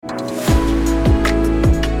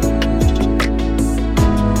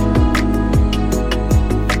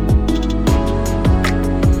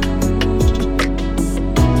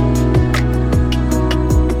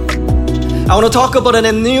want to talk about an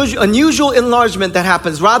unusual enlargement that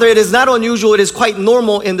happens. Rather, it is not unusual, it is quite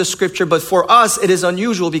normal in the scripture, but for us, it is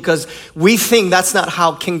unusual because we think that's not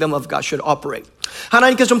how kingdom of God should operate.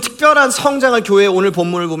 하나님께서 좀 특별한 성장을 교회에 오늘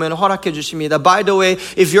본문을 보면 허락해 주십니다. By the way,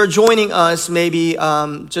 if you're joining us, maybe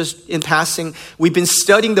just in passing, we've been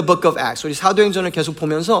studying the book of Acts. 우리 사도행전을 계속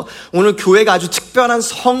보면서 오늘 교회가 아주 특별한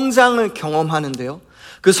성장을 경험하는데요.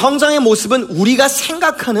 그 성장의 모습은 우리가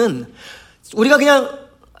그냥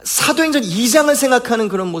사도행전 2장을 생각하는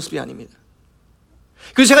그런 모습이 아닙니다.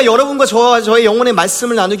 그래서 제가 여러분과 저의 영혼의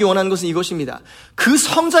말씀을 나누기 원하는 것은 이것입니다. 그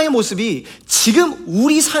성장의 모습이 지금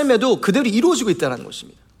우리 삶에도 그대로 이루어지고 있다는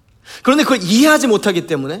것입니다. 그런데 그걸 이해하지 못하기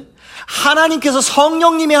때문에 하나님께서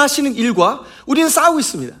성령님이 하시는 일과 우리는 싸우고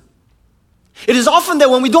있습니다. It is often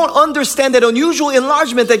that when we don't understand that unusual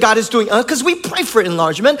enlargement that God is doing, because we pray for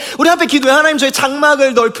enlargement. 우리 앞에 기도해. 하나님 저의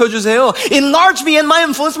장막을 넓혀주세요. Enlarge me and my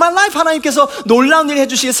influence, my life. 하나님께서 놀라운 일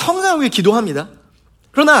해주시길 성장을 위해 기도합니다.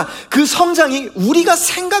 그러나 그 성장이 우리가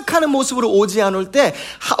생각하는 모습으로 오지 않을 때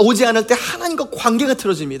하나님과 관계가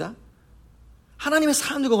틀어집니다. 하나님의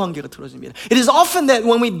사람들과 관계가 틀어집니다. It is often that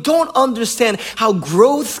when we don't understand how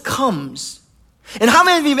growth comes, and how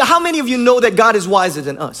many of you know that God is wiser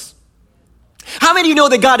than us? How many of you know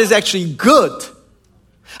that God is actually good?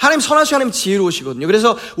 하나님 선하시고 하나님 지혜로우시거든요.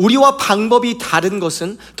 그래서 우리와 방법이 다른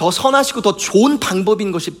것은 더 선하시고 더 좋은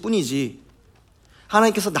방법인 것일 뿐이지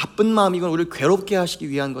하나님께서 나쁜 마음이건 우리를 괴롭게 하시기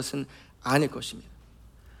위한 것은 아닐 것입니다.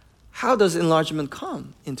 How does enlargement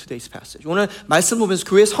come in today's passage? 오늘 말씀 보면서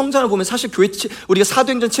교회 성장을 보면 사실 우리가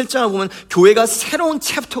사도행전 7장을 보면 교회가 새로운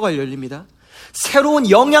챕터가 열립니다. 새로운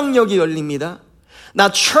영향력이 열립니다. Now,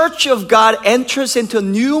 Church of God enters into a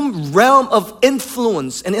new realm of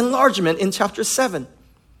influence and enlargement in chapter 7.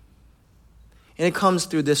 And it comes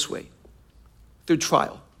through this way, through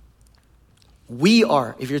trial. We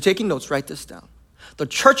are, if you're taking notes, write this down. The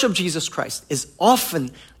Church of Jesus Christ is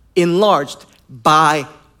often enlarged by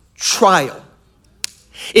trial.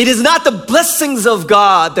 It is not the blessings of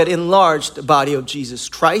God that enlarge the body of Jesus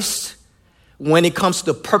Christ when it comes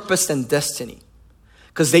to purpose and destiny.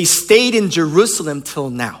 Because they stayed in Jerusalem till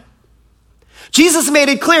now. Jesus made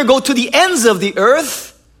it clear, go to the ends of the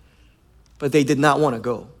earth, but they did not want to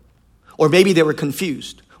go. Or maybe they were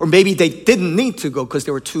confused. Or maybe they didn't need to go because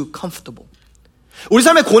they were too comfortable. 우리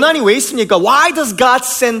삶에 고난이 왜 있습니까? Why does God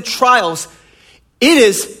send trials? It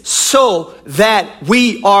is so that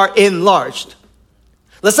we are enlarged.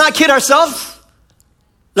 Let's not kid ourselves.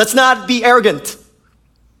 Let's not be arrogant.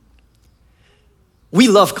 We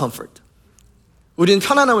love comfort. 우리는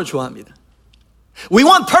편안함을 좋아합니다. We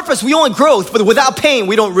want purpose, we want growth, but without pain,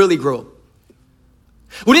 we don't really grow.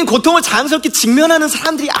 우리는 고통을 자연스럽게 직면하는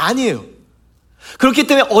사람들이 아니에요. 그렇기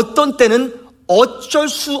때문에 어떤 때는 어쩔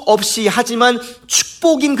수 없이 하지만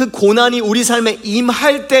축복인 그 고난이 우리 삶에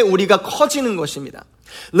임할 때 우리가 커지는 것입니다.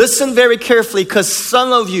 Listen very carefully because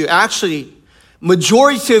some of you, actually,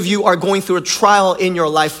 majority of you are going through a trial in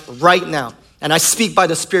your life right now. And I speak by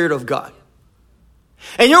the Spirit of God.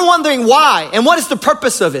 And you're wondering why and what is the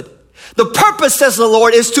purpose of it? The purpose, says the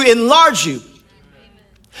Lord, is to enlarge you.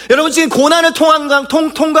 여러분 지금 고난을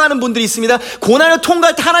통과하는 분들이 있습니다. 고난을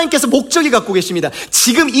통과할 때 하나님께서 목적이 갖고 계십니다.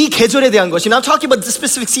 지금 이 계절에 대한 것이. I'm talking about this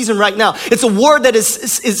specific season right now. It's a word that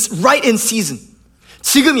is right in season.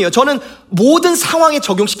 지금이요. 저는 모든 상황에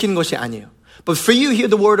적용시키는 것이 아니에요. But for you, hear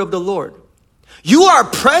the word of the Lord. You are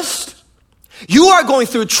pressed. You are going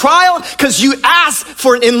through trial because you asked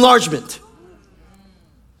for an enlargement.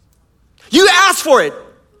 You asked for it.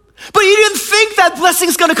 But you didn't think that blessing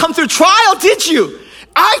is going to come through trial, did you?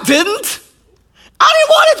 I didn't. I didn't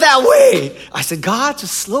want it that way. I said, God,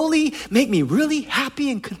 just slowly make me really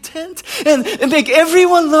happy and content and make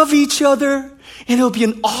everyone love each other and it'll be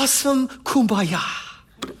an awesome kumbaya.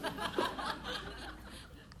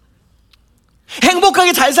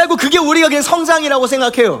 행복하게 잘 살고 그게 우리가 그냥 성장이라고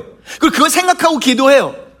생각해요. 그리고 그걸 생각하고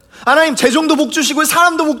기도해요. 하나님 재정도 복 주시고요.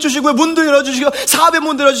 사람도 복 주시고요. 문도 열어주시고요. 사업의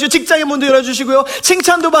문도 열어주시고요. 직장의 문도 열어주시고요.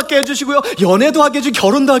 칭찬도 받게 해주시고요. 연애도 하게 해주시고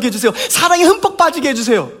결혼도 하게 해주세요. 사랑에 흠뻑 빠지게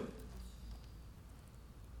해주세요.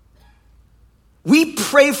 We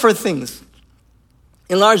pray for things.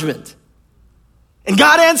 Enlargement. And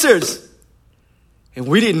God answers. And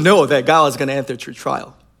we didn't know that God was going to answer through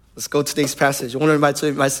trial. Let's go to today's passage. 오늘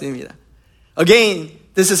말씀입니다. Again,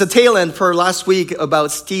 this is a tail end for last week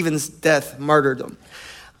about Stephen's death, martyrdom.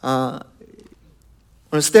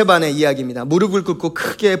 오늘 스테반의 이야기입니다. 무릎을 꿇고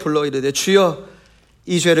크게 불러 이르되 주여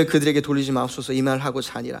이 죄를 그들에게 돌리지 마옵소서 이 말을 하고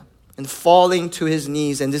자니라. And falling to his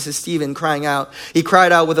knees, and this is Stephen crying out. He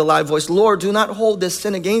cried out with a loud voice, Lord, do not hold this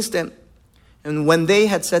sin against them. And when they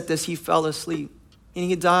had said this, he fell asleep and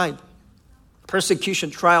he died. persecution,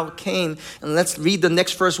 trial came. And let's read the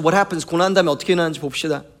next verse. What happens? 고난 다음에 어떻게 나는지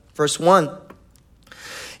봅시다. Verse 1.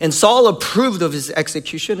 And Saul approved of his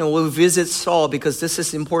execution, and we'll visit Saul because this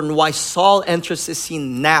is important. Why Saul enters the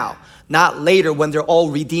scene now, not later when they're all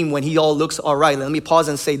redeemed, when he all looks all right. Let me pause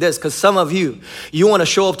and say this, because some of you want to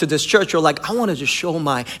show up to this church. You're like, I want to just show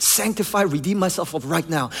my sanctify, redeem myself up right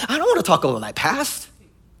now. I don't want to talk about my past.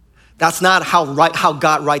 That's not how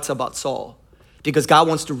God writes about Saul, because God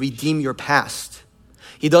wants to redeem your past.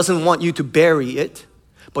 He doesn't want you to bury it,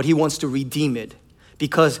 but he wants to redeem it.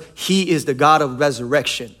 Because he is the God of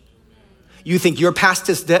resurrection. You think your past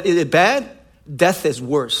is bad? Death is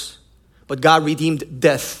worse. But God redeemed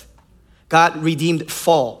death. God redeemed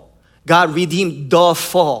fall. God redeemed the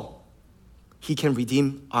fall. He can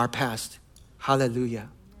redeem our past. Hallelujah.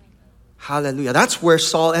 Hallelujah. That's where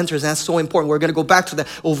Saul enters. That's so important. We're going to go back to that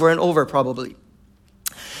over and over probably.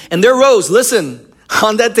 And there rose, listen,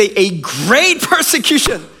 on that day a great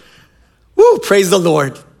persecution. Woo, praise the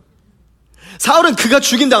Lord. 사울은 그가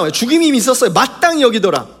죽인다고요. 죽임이 있었어요. 마땅히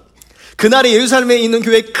여기더라. 그날에 예루살렘에 있는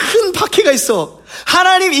교회에 큰 박해가 있어.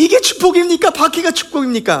 하나님 이게 축복입니까? 박해가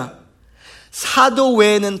축복입니까? 사도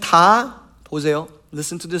외에는 다 보세요.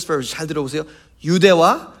 Listen to this verse. 잘 들어보세요.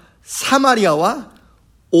 유대와 사마리아와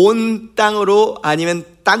온 땅으로 아니면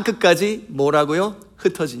땅 끝까지 뭐라고요?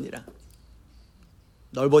 흩어지니라.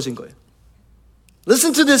 넓어진 거예요.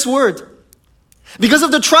 Listen to this word. Because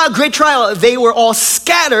of the trial, great trial, they were all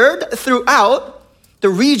scattered throughout the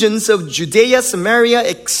regions of Judea, Samaria,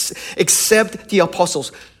 except the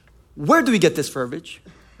apostles. Where do we get this verbiage?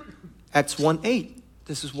 Acts 1:8.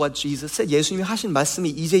 This is what Jesus said. 예수님이 하신 말씀이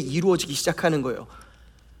이제 이루어지기 시작하는 거예요.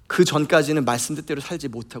 그 전까지는 말씀 뜻대로 살지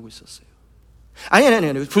못하고 있었어요. 아니.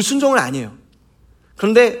 불순종은 아니에요.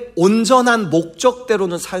 그런데 온전한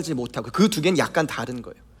목적대로는 살지 못하고 그 두 개는 약간 다른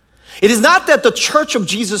거예요. It is not that the church of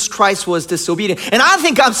Jesus Christ was disobedient. And I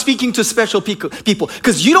think I'm speaking to special people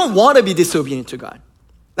because you don't want to be disobedient to God.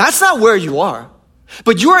 That's not where you are.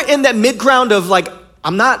 But you're in that mid-ground of like,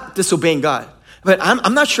 I'm not disobeying God. But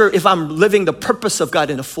I'm not sure if I'm living the purpose of God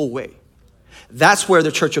in a full way. That's where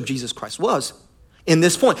the church of Jesus Christ was. In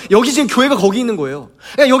this point. 여기 지금 교회가 거기 있는 거예요.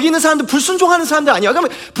 그러니까 여기 있는 사람들 불순종하는 사람들 아니야. 그러면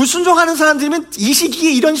불순종하는 사람들이면 이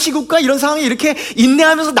시기에 이런 시국과 이런 상황에 이렇게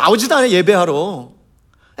인내하면서 나오지도 않아요. 예배하러.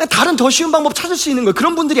 다른 더 쉬운 방법 찾을 수 있는 거예요.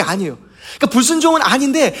 그런 분들이 아니에요. 그러니까 불순종은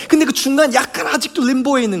아닌데 근데 그 중간 약간 아직도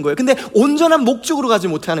림보에 있는 거예요. 근데 온전한 목적으로 가지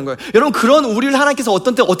못하는 거예요. 여러분 그런 우리를 하나님께서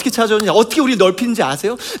어떤 때 어떻게 찾아오느냐 어떻게 우리를 넓히는지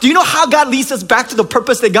아세요? Do you know how God leads us back to the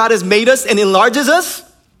purpose that God has made us and enlarges us?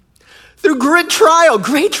 Through great trial,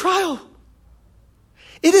 great trial.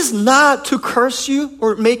 It is not to curse you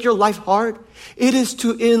or make your life hard. It is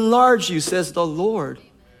to enlarge you, says the Lord.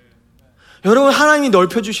 여러분 하나님이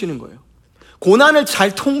넓혀주시는 거예요. 고난을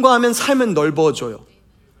잘 통과하면 삶은 넓어져요.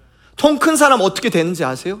 통 큰 사람 어떻게 되는지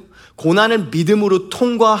아세요? 고난을 믿음으로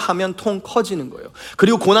통과하면 통 커지는 거예요.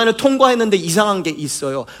 그리고 고난을 통과했는데 이상한 게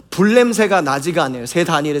있어요. 불냄새가 나지가 않아요. 새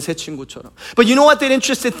다니엘의 새 친구처럼. But you know what the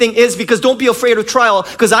interesting thing is? Because don't be afraid of trial.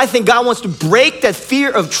 Because I think God wants to break that fear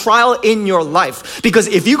of trial in your life. Because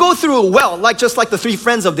if you go through a well, just like the three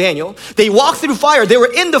friends of Daniel, they walked through fire. They were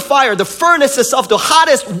in the fire, the furnaces of the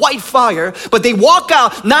hottest white fire. But they walk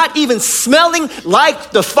out not even smelling like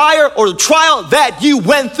the fire or the trial that you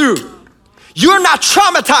went through. You're not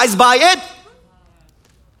traumatized by it.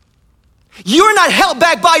 You're not held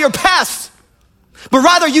back by your past. But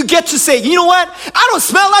rather you get to say, you know what? I don't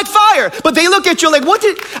smell like fire. But they look at you like,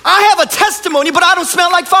 I have a testimony, but I don't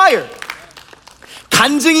smell like fire.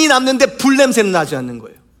 간증이 남는데 불냄새는 나지 않는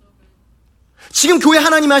거예요. 지금 교회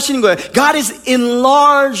하나님이 하시는 거예요. God is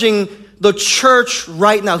enlarging the church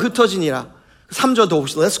right now. 흩어지니라. 3절 더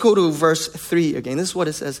봅시다. Let's go to verse 3 again. This is what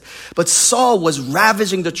it says. But Saul was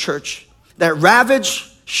ravaging the church. That ravage,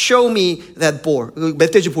 show me that bore.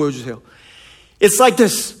 멧돼지 보여주세요. It's like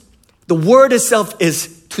this. The word itself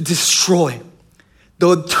is to destroy.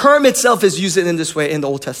 The term itself is used in this way in the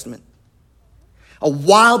Old Testament. A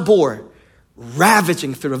wild boar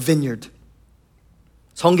ravaging through a vineyard.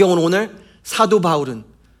 성경은 오늘 사도 바울은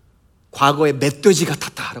과거에 멧돼지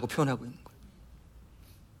같았다라고 표현하고 있는 거예요.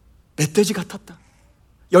 멧돼지 같았다.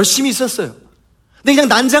 열심히 있었어요. 근데 그냥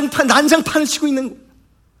난장판을 치고 있는 거예요.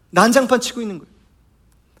 난장판 치고 있는 거예요.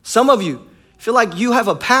 Some of you feel like you have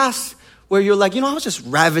a past where you're like, I was just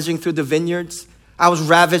ravaging through the vineyards. I was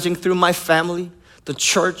ravaging through my family, the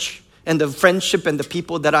church, and the friendship and the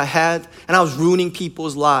people that I had, and I was ruining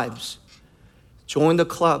people's lives. Join the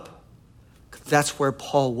club. That's where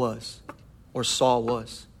Paul was, or Saul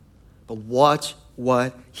was. But watch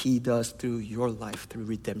what he does through your life, through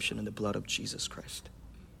redemption and the blood of Jesus Christ.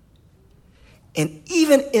 And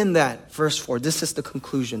even in that, verse 4, this is the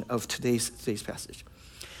conclusion of today's passage.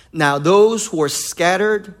 Now those who were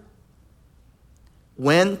scattered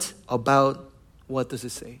went about, what does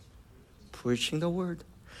it say? Preaching the word.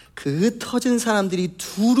 그 흩어진 사람들이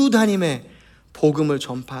두루 다니며 복음을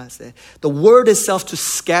전파하세. The word itself, to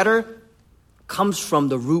scatter, comes from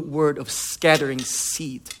the root word of scattering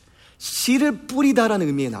seed. 씨를 뿌리다라는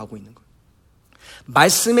의미에 나오고 있는 거예요.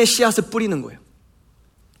 말씀의 씨앗을 뿌리는 거예요.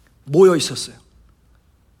 모여 있었어요.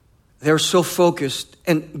 They're so focused,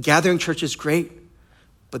 and gathering church is great,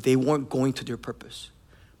 but they weren't going to their purpose.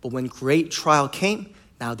 But when great trial came,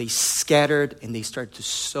 now they scattered and they started to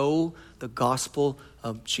sow the gospel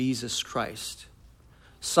of Jesus Christ.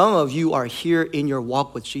 Some of you are here in your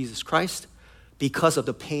walk with Jesus Christ because of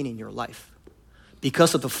the pain in your life,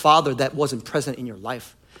 because of the Father that wasn't present in your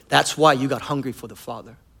life. That's why you got hungry for the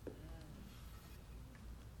Father.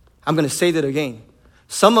 I'm going to say that again.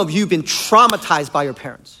 Some of you have been traumatized by your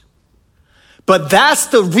parents. But that's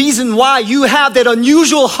the reason why you have that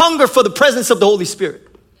unusual hunger for the presence of the Holy Spirit.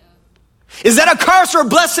 Is that a curse or a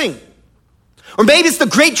blessing? Or maybe it's the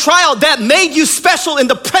great trial that made you special in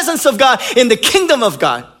the presence of God, in the kingdom of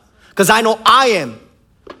God. Because I know I am.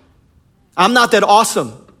 I'm not that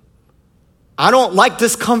awesome. I don't like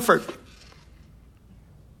discomfort.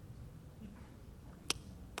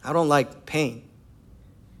 I don't like pain.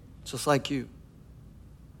 Just like you.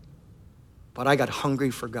 But I got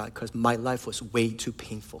hungry for God because my life was way too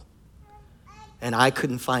painful. And I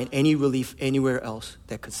couldn't find any relief anywhere else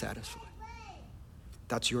that could satisfy.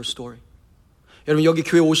 That's your story. 여러분 여기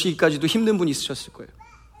교회 오시기까지도 힘든 분이 있으셨을 거예요.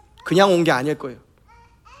 그냥 온 게 아닐 거예요.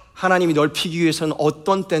 하나님이 넓히기 위해서는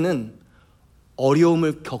어떤 때는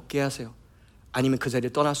어려움을 겪게 하세요. 아니면 그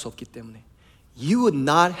자리를 떠날 수 없기 때문에. You would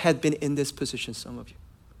not have been in this position, some of you,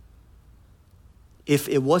 if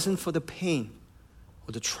it wasn't for the pain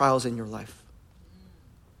or the trials in your life.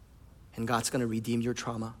 And God's going to redeem your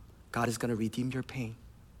trauma. God is going to redeem your pain.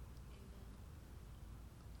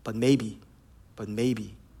 But maybe,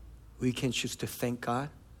 we can choose to thank God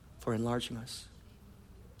for enlarging us.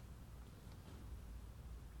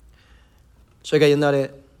 저희가 예전에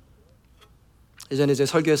제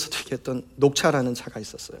설교에서도 얘기했던 녹차라는 차가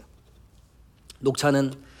있었어요.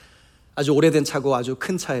 녹차는 아주 오래된 차고 아주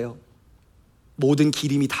큰 차예요. 모든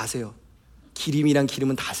기름이 다세요. 기름이랑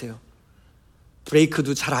기름은 다세요.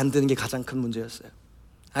 브레이크도 잘 안 드는 게 가장 큰 문제였어요.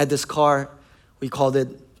 I had this car, we called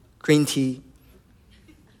it green tea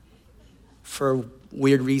for a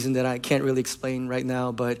weird reason that I can't really explain right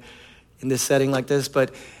now, but in this setting like this, but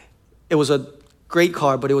it was a great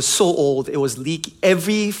car, but it was so old, it was leaking.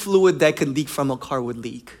 Every fluid that could leak from a car would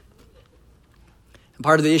leak. And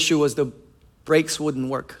part of the issue was the brakes wouldn't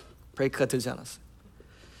work. 브레이크가 들지 않았어요.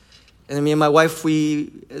 And me and my wife, we,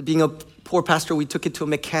 being a poor pastor, we took it to a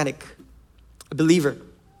mechanic, a believer,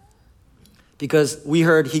 because we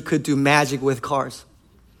heard he could do magic with cars.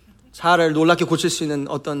 차를 놀랍게 고칠 수 있는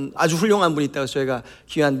어떤 아주 훌륭한 분이 있다고 저희가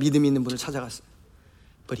귀한 믿음이 있는 분을 찾아갔어요.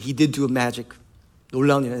 But he did do a magic.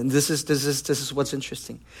 놀라운 일. And this is what's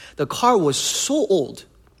interesting. The car was so old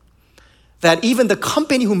that even the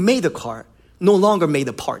company who made the car no longer made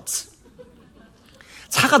the parts.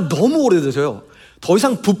 차가 너무 오래돼서요. 더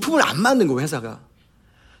이상 부품을 안 만든 거예요, 회사가.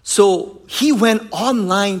 So he went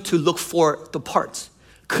online to look for the parts.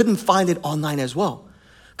 Couldn't find it online as well.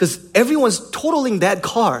 Because everyone's totaling that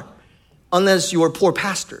car unless you are poor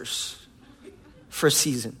pastors for a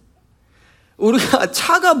season. 우리가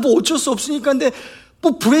차가 뭐 어쩔 수 없으니까 근데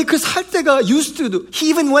뭐 브레이크 살 때가 used to do. He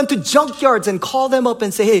even went to junkyards and called them up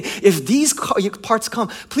and say, hey, if these parts come,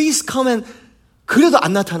 please come and 그래도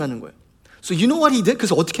안 나타나는 거예요. So you know what he did?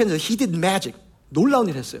 그래서 어떻게 했는지 he did magic. 놀라운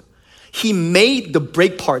일 했어요. He made the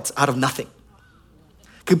brake parts out of nothing.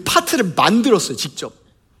 그 파트를 만들었어요, 직접.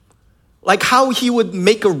 Like how he would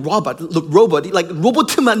make a robot, like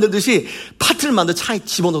로봇 만들듯이 파트를 만들어 차에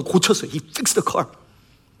집어넣어 고쳤어요. He fixed the car.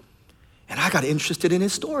 And I got interested in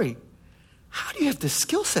his story. How do you have this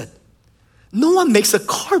skill set? No one makes a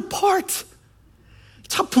car part.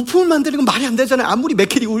 차 부품을 만드는 건 말이 안 되잖아요. 아무리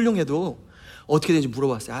메케닉이 훌륭해도. 어떻게 되는지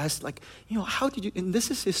물어봤어요. I asked, like, you know, how did you, and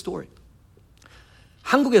this is his story.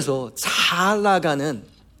 한국에서 잘 나가는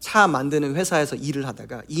차 만드는 회사에서 일을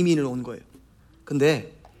하다가 이민을 온 거예요.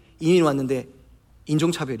 근데 이민 왔는데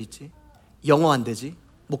인종차별 있지. 영어 안 되지.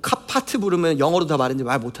 뭐 파트 부르면 영어로 다 말했는데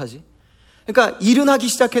말 못하지. 그러니까 일은 하기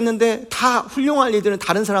시작했는데 다 훌륭한 일들은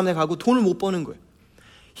다른 사람에 가고 돈을 못 버는 거예요.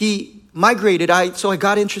 He migrated. So I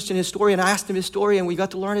got interested in his story and I asked him his story and we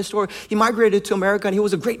got to learn his story. He migrated to America and he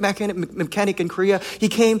was a great mechanic in Korea. He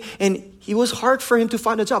came and it was hard for him to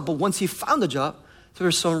find a job. But once he found a job, there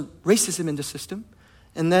was some racism in the system.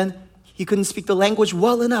 And then He couldn't speak the language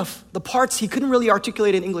well enough. The parts he couldn't really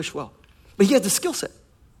articulate in English well. But he had the skill set.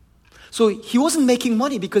 So he wasn't making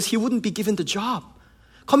money because he wouldn't be given the job.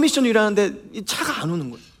 커미션 일하는데 차가 안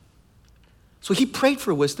오는 거예요. So he prayed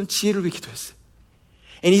for wisdom, 지혜를 위해 기도했어요.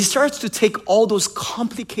 And he starts to take all those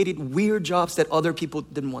complicated, weird jobs that other people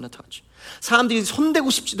didn't want to touch. 사람들이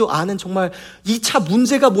손대고 싶지도 않은 정말 이 차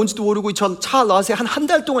문제가 뭔지도 모르고 저 차 롯에 한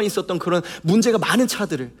달 동안 있었던 그런 문제가 많은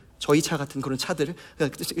차들을 저희 차 같은 그런 차들을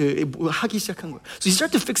하기 시작한 거예요. So he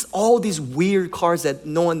started to fix all these weird cars that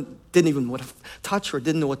no one didn't even want to touch or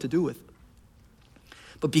didn't know what to do with.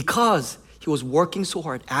 But because he was working so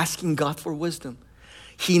hard, asking God for wisdom,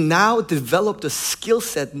 he now developed a skill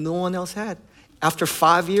set no one else had. After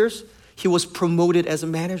 5 years, he was promoted as a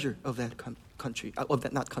manager of that company.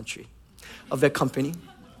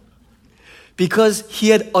 Because he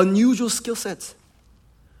had unusual skill sets.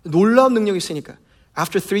 놀라운 능력이 있으니까.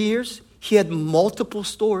 After 3 years, he had multiple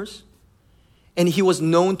stores. And he was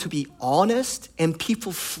known to be honest, and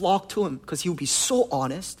people flocked to him because he would be so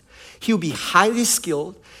honest. He would be highly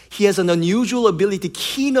skilled. He has an unusual ability,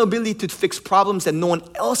 keen ability to fix problems that no one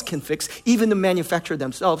else can fix, even the manufacturer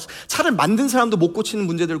themselves. 차를 만든 사람도 못 고치는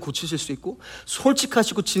문제들을 고치실 수 있고,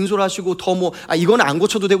 솔직하시고 진솔하시고 더 이거는 안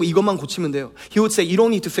고쳐도 되고 이것만 고치면 돼요. He would say, you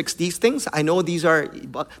don't need to fix these things. I know these are,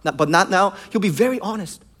 but not now. He'll be very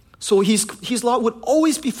honest. So his lot would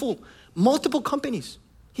always be full. Multiple companies.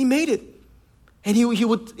 He made it. And he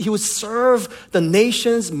would serve the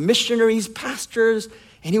nations, missionaries, pastors,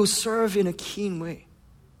 and he would serve in a keen way.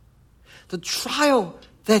 The trial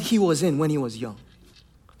that he was in when he was young,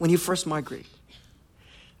 when he first migrated,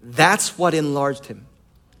 that's what enlarged him.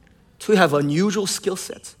 To have unusual skill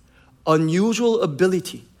sets, unusual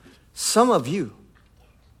ability. Some of you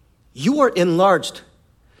are enlarged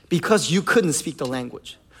because you couldn't speak the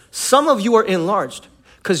language. Some of you are enlarged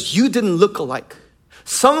because you didn't look alike.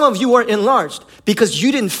 Some of you are enlarged because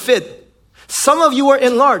you didn't fit. Some of you are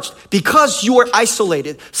enlarged because you were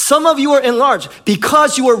isolated. Some of you are enlarged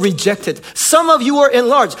because you were rejected. Some of you are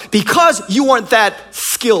enlarged because you weren't that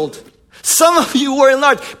skilled. Some of you were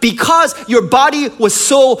enlarged because your body was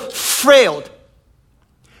so frail.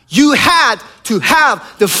 You had to have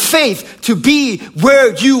the faith to be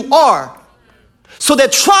where you are. So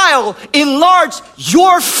that trial enlarged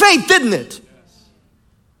your faith, didn't it?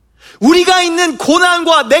 우리가 있는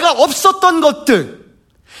고난과 내가 없었던 것들,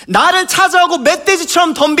 나를 찾아오고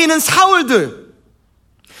멧돼지처럼 덤비는 사울들,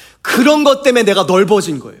 그런 것 때문에 내가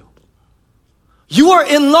넓어진 거예요. You are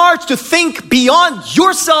enlarged to think beyond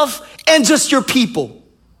yourself and just your people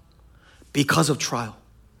because of trial.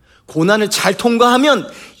 고난을 잘 통과하면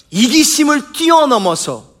이기심을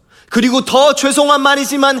뛰어넘어서, 그리고 더 죄송한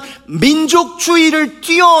말이지만 민족주의를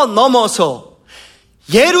뛰어넘어서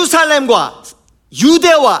예루살렘과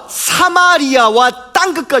유대와 사마리아와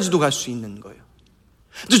땅끝까지도 갈 수 있는 거예요.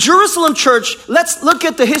 The Jerusalem church, let's look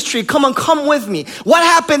at the history. Come with me. What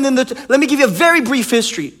happened let me give you a very brief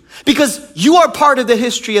history. Because you are part of the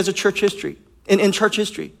history as a church history, in church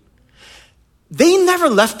history. They never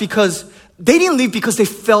left because, they didn't leave because they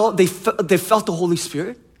felt the Holy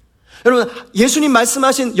Spirit. 여러분, 예수님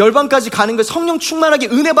말씀하신 열방까지 가는 거 성령 충만하게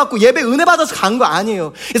은혜 받고 예배 은혜 받아서 간 거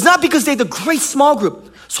아니에요. It's not because they had a great small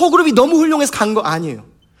group. 소그룹이 너무 훌륭해서 간 거 아니에요.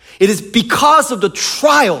 It is because of the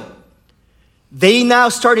trial. They now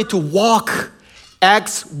started to walk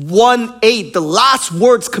Acts 1:8, the last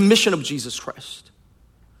words commission of Jesus Christ.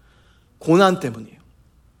 고난 때문이에요.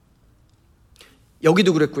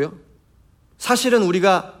 여기도 그랬고요. 사실은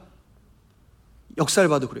우리가 역사를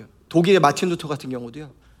봐도 그래요. 독일의 마틴 루터 같은 경우도요.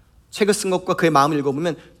 책을 쓴 것과 그의 마음을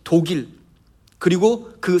읽어보면 독일,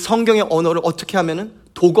 그리고 그 성경의 언어를 어떻게 하면은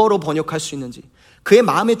독어로 번역할 수 있는지, 그의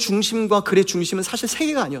마음의 중심과 글의 중심은 사실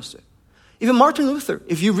세계가 아니었어요. Even Martin Luther,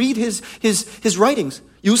 if you read his writings,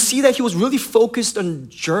 you'll see that he was really focused on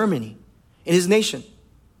Germany and his nation.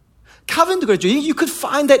 Calvin도 그랬죠. You could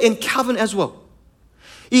find that in Calvin as well.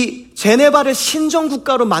 이 제네바를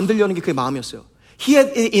신정국가로 만들려는 게 그의 마음이었어요. He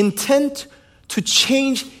had an intent to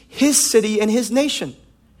change his city and his nation.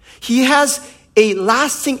 He has a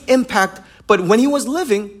lasting impact, but when he was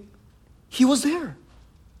living, he was there.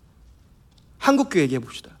 한국교회 얘기해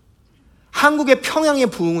봅시다. 한국의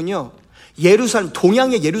평양의 부흥은요, 예루살렘,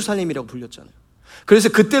 동양의 예루살렘이라고 불렸잖아요. 그래서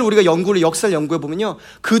그때 우리가 역사를 연구해 보면요,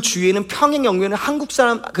 그 주위에는 평양 연구에는 한국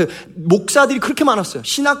사람, 목사들이 그렇게 많았어요.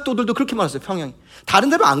 신학도들도 그렇게 많았어요, 평양이.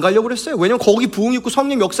 다른 데로 안 가려고 그랬어요. 왜냐면 거기 부흥이 있고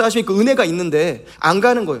성령 역사하시니까 은혜가 있는데 안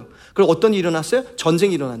가는 거예요. 그리고 어떤 일이 일어났어요?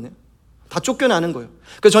 전쟁이 일어났네요. 다 쫓겨나는 거예요.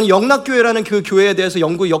 그래서 저는 영락교회라는 그 교회에 대해서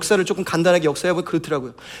연구 역사를 조금 간단하게 역사해보면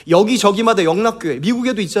그렇더라고요. 여기저기마다 영락교회,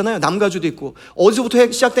 미국에도 있잖아요. 남가주도 있고. 어디서부터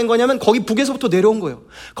시작된 거냐면 거기 북에서부터 내려온 거예요.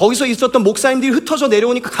 거기서 있었던 목사님들이 흩어져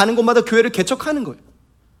내려오니까 가는 곳마다 교회를 개척하는 거예요.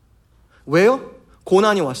 왜요?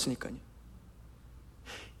 고난이 왔으니까요.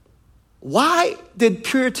 Why did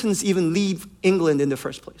Puritans even leave England in the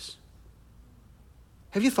first place?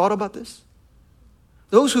 Have you thought about this?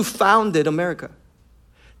 Those who founded America,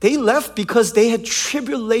 they left because they had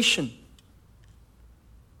tribulation.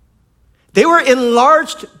 They were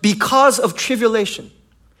enlarged because of tribulation.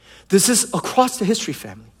 This is across the history,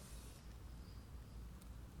 family.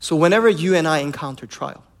 So whenever you and I encounter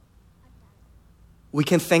trial, we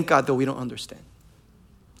can thank God that we don't understand.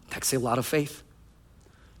 That takes a lot of faith.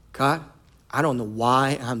 God, I don't know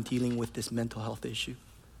why I'm dealing with this mental health issue.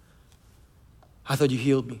 I thought you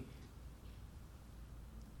healed me.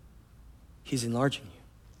 He's enlarging you.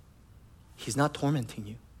 He's not tormenting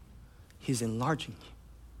you. He's enlarging you.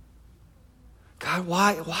 God,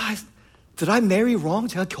 why? Did I marry wrong?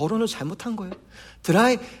 제가 결혼을 잘못한 거예요?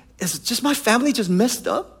 Is just my family just messed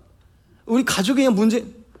up? 우리 가족이 그냥 문제?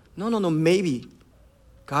 No, maybe.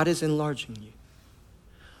 God is enlarging you.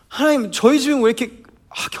 하나님, 저희 집은 왜 이렇게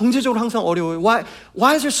경제적으로 항상 어려워요?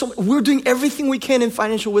 Why is there so much? We're doing everything we can in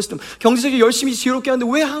financial wisdom. 경제적으로 열심히 지혜롭게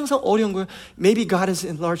하는데 왜 항상 어려운 거예요? Maybe God is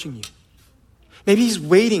enlarging you. Maybe He's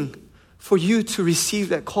waiting for you to receive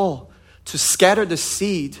that call to scatter the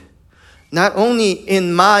seed, not only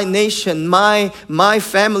in my nation, my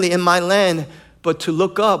family, and my land, but to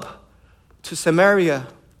look up to Samaria.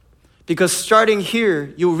 Because starting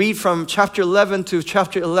here, you read from chapter 11 to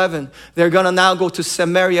chapter 11, they're going to now go to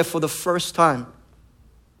Samaria for the first time.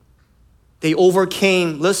 They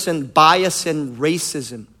overcame, bias and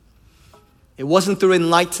racism. It wasn't through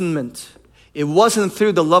enlightenment. It wasn't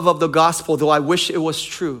through the love of the gospel, though I wish it was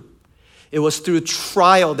true. It was through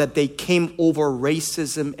trial that they came over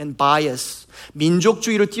racism and bias.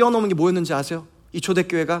 민족주의를 뛰어넘은 게 뭐였는지 아세요? 이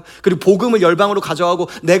초대교회가. 그리고 복음을 열방으로 가져가고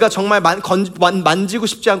내가 정말 만지고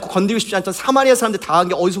싶지 않고 건드리고 싶지 않던 사마리아 사람들 당한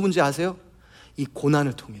게 어디서 문제 아세요? 이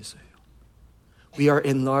고난을 통해서예요. We are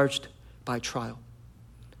enlarged by trial.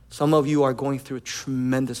 Some of you are going through a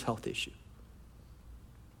tremendous health issue.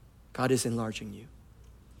 God is enlarging you.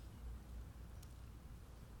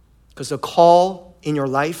 Because the call in your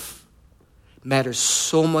life matters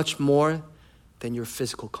so much more than your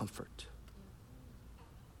physical comfort.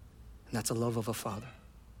 And that's the love of a father.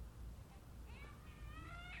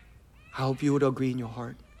 I hope you would agree in your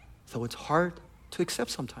heart, though it's hard to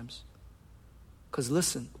accept sometimes. Because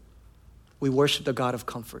listen, we worship the God of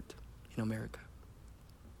comfort in America.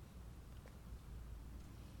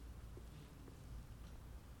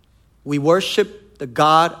 We worship the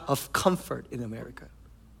God of comfort in America.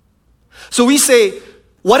 So we say,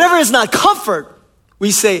 whatever is not comfort, we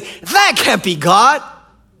say, that can't be God,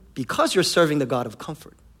 because you're serving the God of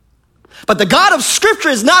comfort. But the God of Scripture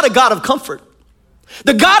is not a God of comfort.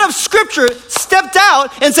 The God of Scripture stepped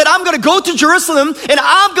out and said, I'm going to go to Jerusalem and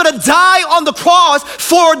I'm going to die on the cross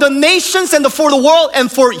for the nations and for the world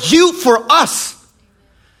and for you, for us.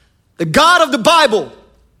 The God of the Bible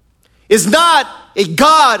is not a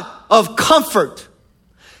God of comfort.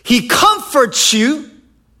 He comforts you,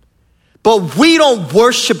 but we don't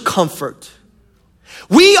worship comfort.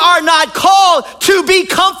 We are not called to be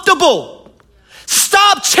comfortable.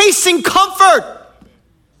 Stop chasing comfort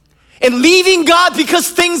and leaving God because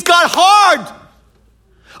things got hard.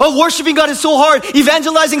 Oh, worshiping God is so hard.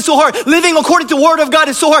 Evangelizing so hard. Living according to the Word of God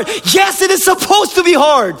is so hard. Yes, it is supposed to be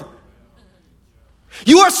hard.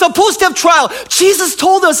 You are supposed to have trial. Jesus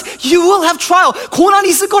told us you will have trial. 고난이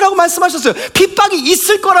있을 거라고 말씀하셨어요. 핍박이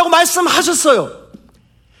있을 거라고 말씀하셨어요.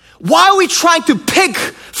 Why are we trying to pick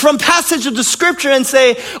from passage of the scripture and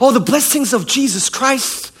say, oh, the blessings of Jesus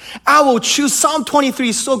Christ, I will choose. Psalm 23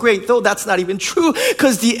 is so great, though that's not even true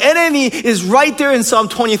because the enemy is right there in Psalm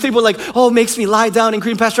 23. But like, oh, it makes me lie down in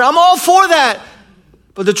green pasture. I'm all for that.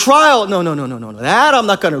 But the trial, no. That I'm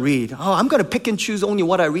not going to read. Oh, I'm going to pick and choose only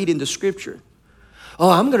what I read in the scripture. Oh,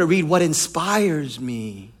 I'm going to read what inspires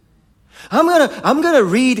me. I'm going to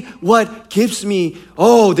read what gives me,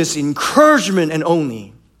 this encouragement and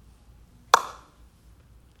only.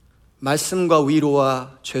 말씀과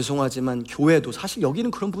위로와 죄송하지만 교회도 사실 여기는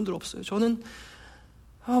그런 분들 없어요. 저는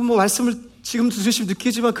말씀을 지금 들으시면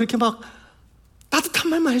느끼지만 그렇게 막 따뜻한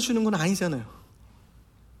말만 해주는 건 아니잖아요.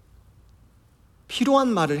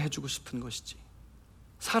 필요한 말을 해주고 싶은 것이지.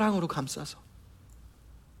 사랑으로 감싸서.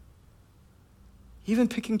 Even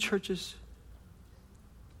picking churches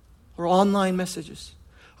or online messages.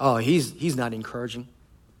 Oh, he's not encouraging.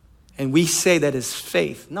 And we say that is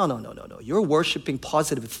faith. No. You're worshiping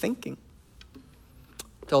positive thinking.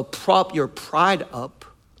 They'll prop your pride up.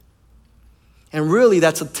 And really,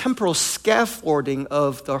 that's a temporal scaffolding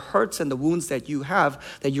of the hurts and the wounds that you have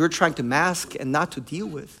that you're trying to mask and not to deal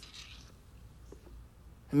with.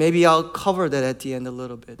 And maybe I'll cover that at the end a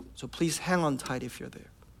little bit. So please hang on tight if you're there.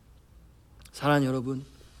 사랑하는 여러분,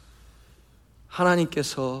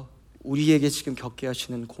 하나님께서 우리에게 지금 겪게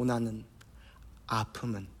하시는 고난은,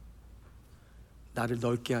 아픔은 나를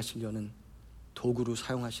넓게 하시려는 도구로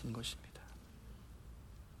사용하시는 것입니다.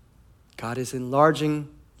 God is enlarging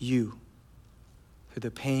you through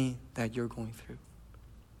the pain that you're going through.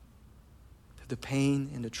 Through the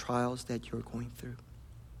pain and the trials that you're going through.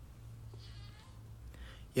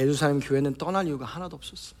 예루살렘 교회는 떠날 이유가 하나도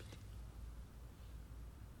없었습니다.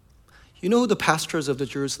 You know who the pastors of the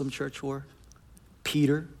Jerusalem church were?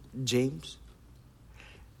 Peter, James.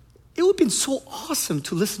 It would have been so awesome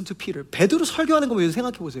to listen to Peter. 베드로 설교하는 거 보면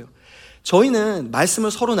생각해 보세요. 저희는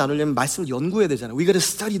말씀을 서로 나누려면 말씀을 연구해야 되잖아요. We got to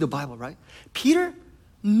study the Bible, right? Peter?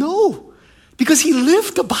 No. Because he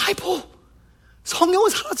lived the Bible.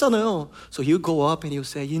 성경을 살았잖아요. So he would go up and he would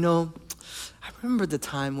say, you know, I remember the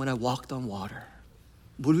time when I walked on water.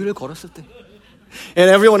 물 위를 걸었을 때.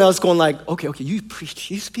 And everyone else going like, okay, you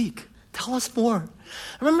preach, you speak. Tell us more.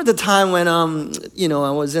 I remember the time when, I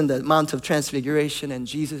was in the Mount of Transfiguration and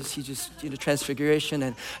Jesus, he just, transfiguration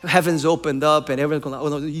and heavens opened up and everyone going, oh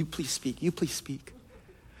no, you please speak, you please speak.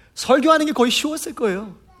 설교하는 게 거의 쉬웠을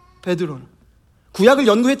거예요, 베드로는. 구약을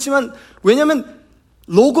연구했지만, 왜냐면,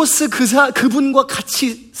 로고스 그분과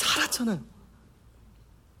같이 살았잖아요.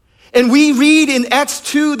 And we read in Acts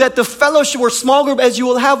 2 that the fellowship or small group as you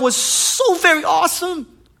will have was so very awesome.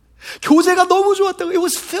 교제가 너무 좋았다고. It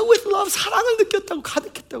was filled with love. 사랑을 느꼈다고.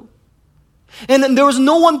 가득했다고. And then there was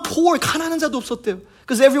no one poor. 가난한 자도 없었대요.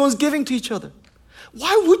 Because everyone's giving to each other.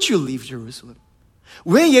 Why would you leave Jerusalem?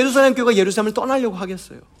 왜 예루살렘 교회가 예루살렘을 떠나려고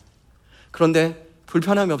하겠어요? 그런데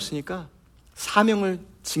불편함이 없으니까 사명을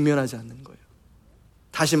직면하지 않는 거예요.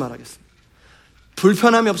 다시 말하겠습니다.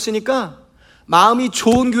 불편함이 없으니까 마음이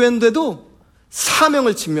좋은 교회인데도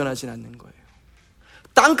사명을 직면하지 않는 거예요.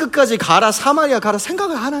 땅끝까지 가라, 사마리아 가라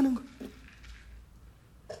생각을 안 하는 거예요.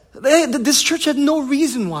 This church had no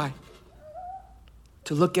reason why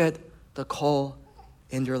to look at the call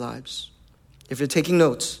in your lives. If you're taking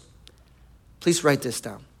notes, please write this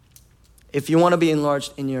down. If you want to be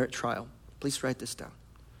enlarged in your trial, please write this down.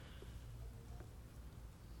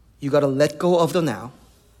 You got to let go of the now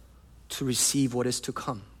to receive what is to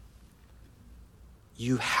come.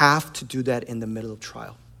 You have to do that in the middle of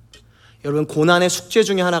trial. 여러분, 고난의 숙제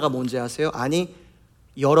중에 하나가 뭔지 아세요? 아니,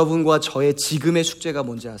 여러분과 저의 지금의 숙제가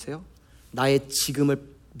뭔지 아세요? 나의 지금을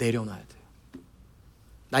내려놔야 돼요.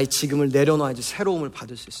 나의 지금을 내려놔야지 새로움을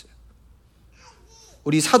받을 수 있어요.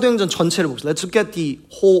 우리 사도행전 전체를 봅시다. Let's look at the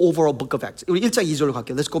whole overall book of Acts. 우리 1장 2절로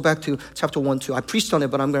갈게요. Let's go back to chapter 1, 2. I preached on it,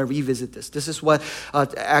 but I'm going to revisit this. This is what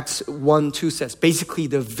Acts 1, 2 says. Basically,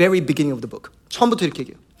 the very beginning of the book. 처음부터 이렇게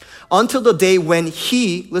얘기해요. Until the day when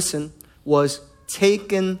he, listen, was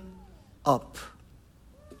taken up.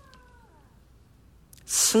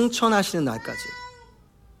 승천하시는 날까지.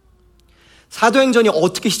 사도행전이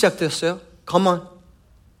어떻게 시작됐어요? Come on.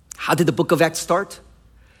 How did the book of Acts start?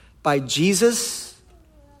 By Jesus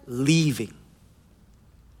leaving.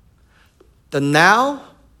 The now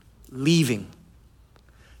leaving.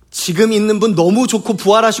 지금 있는 분 너무 좋고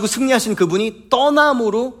부활하시고 승리하신 그분이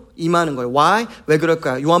떠남으로 임하는 거예요. Why? 왜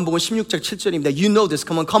그럴까요? 요한복음 16장 7절입니다. You know this.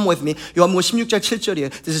 Come with me. 요한복음 16장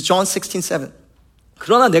 7절이에요. This is John 16:7.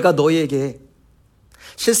 그러나 내가 너희에게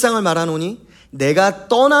실상을 말하노니 내가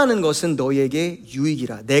떠나는 것은 너희에게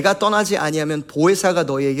유익이라. 내가 떠나지 아니하면 보혜사가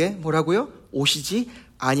너희에게 뭐라고요? 오시지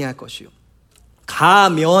아니할 것이요.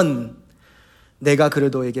 가면 내가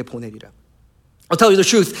그를 너희에게 보내리라. I'll tell you the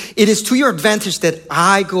truth. It is to your advantage that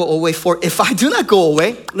I go away. For if I do not go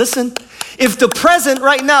away, listen, if the present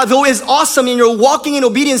right now, though is awesome and you're walking in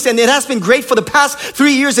obedience and it has been great for the past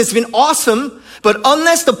 3 years, it's been awesome, but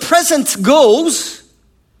unless the present goes,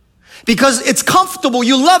 because it's comfortable,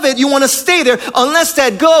 you love it, you want to stay there, unless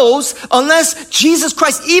that goes, unless Jesus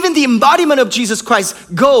Christ, even the embodiment of Jesus Christ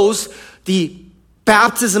goes, the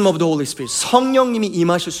baptism of the Holy Spirit, 성령님이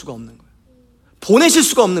임하실 수가 없는 거예요. 보내실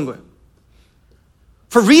수가 없는 거예요.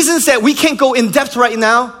 For reasons that we can't go in depth right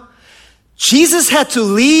now, Jesus had to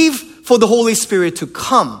leave for the Holy Spirit to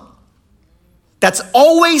come. That's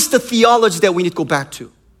always the theology that we need to go back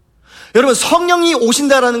to. 여러분, 성령이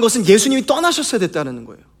오신다라는 것은 예수님이 떠나셨어야 됐다는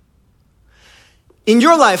거예요. In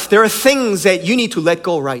your life, there are things that you need to let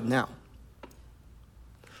go right now.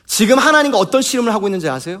 지금 하나님과 어떤 씨름을 하고 있는지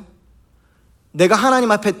아세요? 내가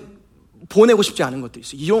하나님 앞에 보내고 싶지 않은 것도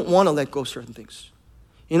있어요. You don't want to let go of certain things.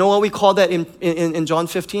 You know what we call that in John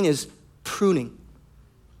 15 is pruning.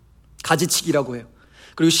 가지치기라고 해요.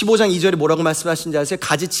 그리고 15장 2절에 뭐라고 말씀하신지 아세요?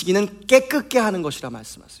 가지치기는 깨끗게 하는 것이라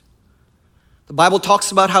말씀하세요. The Bible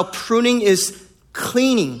talks about how pruning is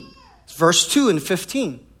cleaning. Verse 2 and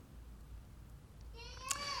 15.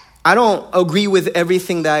 I don't agree with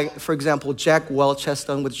everything that, for example, Jack Welch has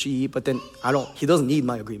done with GE, but then he doesn't need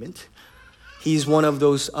my agreement. He's one of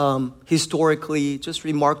those historically just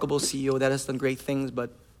remarkable CEO that has done great things,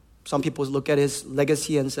 but some people look at his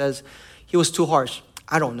legacy and says he was too harsh.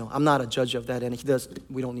 I don't know. I'm not a judge of that, and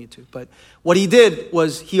we don't need to. But what he did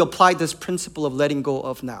was he applied this principle of letting go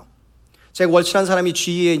of now. 잭 월치라는 사람이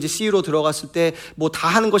GE에 이제 CEO로 들어갔을 때 뭐 다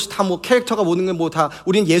하는 것이 다 뭐 캐릭터가 모든 게 뭐 다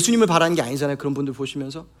우리는 예수님을 바라는 게 아니잖아요. 그런 분들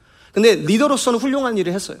보시면서. 근데 리더로서는 훌륭한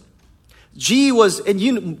일을 했어요. GE was, and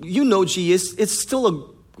you know GE is, it's still a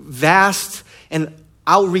vast and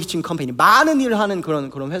outreaching company. 많은 일을 하는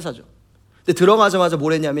그런 회사죠. 근데 들어가자마자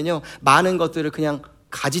뭘 했냐면요. 많은 것들을 그냥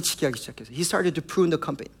가지치기 하기 시작했어요. He started to prune the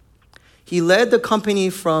company. He led the company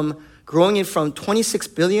from growing it from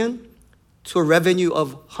 26 billion to a revenue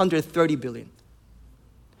of 130 billion.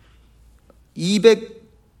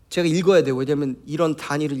 제가 읽어야 돼요. 왜냐하면 이런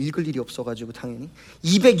단위를 읽을 일이 없어가지고 당연히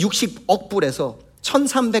 260억 불에서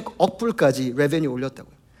 1,300억 불까지 레베뉴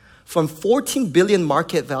올렸다고요. From 14 billion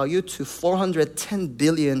market value to 410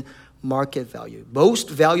 billion market value. Most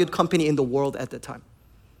valued company in the world at the time.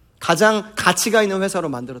 가장 가치가 있는 회사로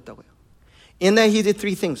만들었다고요. In that he did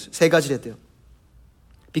three things. 세 가지를 했대요.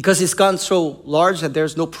 Because it's gone so large that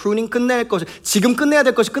there's no pruning. 지금 끝내야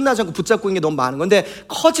될 것이 끝나지 않고 붙잡고 있는 게 너무 많은 건데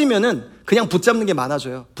커지면은 그냥 붙잡는 게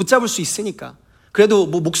많아져요. 붙잡을 수 있으니까. 그래도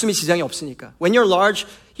뭐 목숨이 지장이 없으니까. When you're large,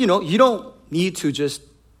 you don't need to just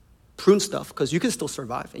prune stuff because you can still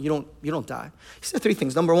survive and you don't die. He said three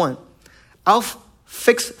things. Number one, I'll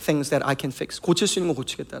fix things that I can fix. 고칠 수 있는 거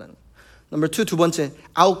고치겠다는 거. Number two, 두 번째,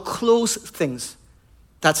 I'll close things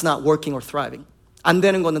that's not working or thriving. 안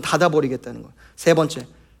되는 거는 닫아버리겠다는 거. 세 번째,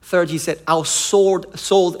 third, he said, I'll sell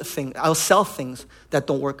things that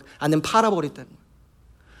don't work. and then 팔아버렸다는 거예요.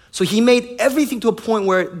 So he made everything to a point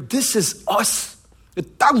where this is us.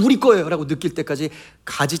 딱 우리 거예요 라고 느낄 때까지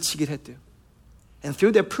가지치기를 했대요. And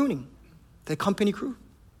through their pruning, the company grew.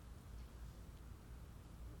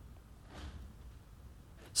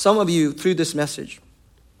 Some of you, through this message,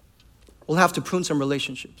 will have to prune some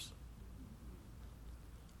relationships.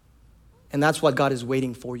 And that's what God is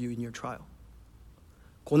waiting for you in your trial.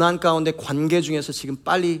 고난 가운데 관계 중에서 지금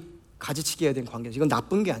빨리 가지치기 해야 되는 관계. 이건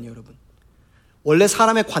나쁜 게 아니에요, 여러분. 원래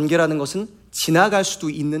사람의 관계라는 것은 지나갈 수도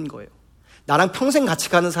있는 거예요. 나랑 평생 같이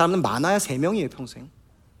가는 사람은 많아야 3명이에요, 평생.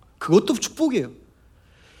 그것도 축복이에요.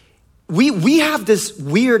 We have this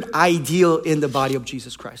weird ideal in the body of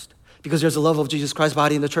Jesus Christ. Because there's the love of Jesus Christ's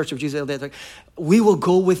body in the church of Jesus. We will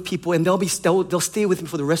go with people and they'll stay with me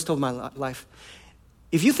for the rest of my life.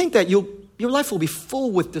 If you think that your life will be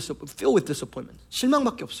filled with disappointment,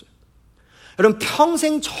 실망밖에 없어요. 여러분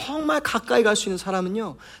평생 정말 가까이 갈 수 있는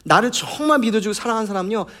사람은요, 나를 정말 믿어주고 사랑하는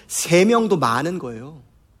사람은요, 3명도 많은 거예요.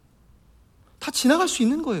 다 지나갈 수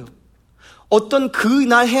있는 거예요. 어떤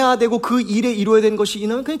그날 해야 되고 그 일에 이루어야 되는 것이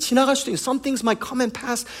있으면 그냥 지나갈 수도 있어요. Some things might come and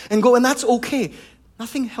pass and go, and that's okay.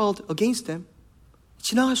 Nothing held against them.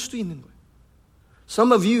 지나갈 수도 있는 거예요.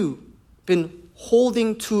 Some of you have been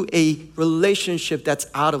holding to a relationship that's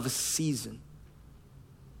out of season.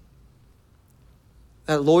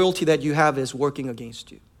 That loyalty that you have is working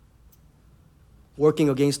against you. Working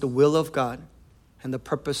against the will of God and the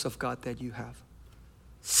purpose of God that you have.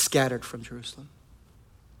 Scattered from Jerusalem.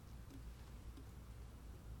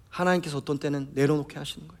 하나님께서 어떤 때는 내려놓게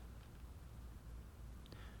하시는 거예요.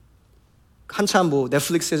 한참 뭐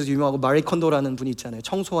넷플릭스에서 유명하고 마리 콘도라는 분이 있잖아요.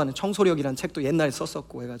 청소력이라는 책도 옛날에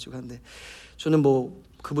썼었고 해가지고 하는데 저는 뭐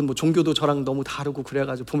그분 뭐 종교도 저랑 너무 다르고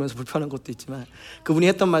그래가지고 보면서 불편한 것도 있지만 그분이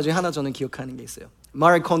했던 말 중에 하나 저는 기억하는 게 있어요.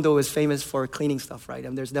 Marie Kondo is famous for cleaning stuff, right?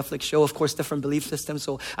 And there's a Netflix show, of course, different belief systems.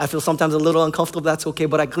 So I feel sometimes a little uncomfortable. That's okay,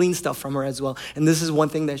 but I glean stuff from her as well. And this is one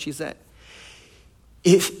thing that she said: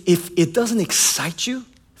 If it doesn't excite you,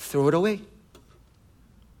 throw it away.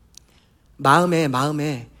 마음에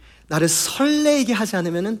나를 설레게 하지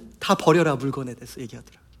않으면은 다 버려라 물건에 대해서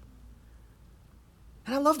얘기하더라.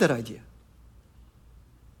 And I love that idea.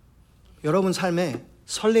 여러분 삶에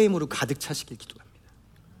설레임으로 가득 차시길 기도합니다.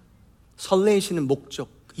 설레이시는 목적,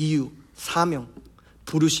 이유, 사명,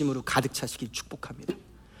 부르심으로 가득 차시길 축복합니다.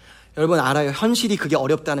 여러분 알아요. 현실이 그게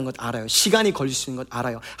어렵다는 것 알아요. 시간이 걸릴 수 있는 것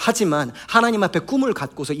알아요. 하지만 하나님 앞에 꿈을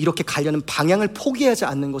갖고서 이렇게 가려는 방향을 포기하지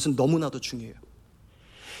않는 것은 너무나도 중요해요.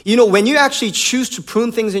 You know, when you actually choose to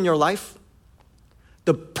prune things in your life,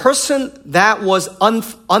 the person that was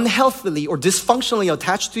unhealthily or dysfunctionally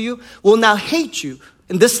attached to you will now hate you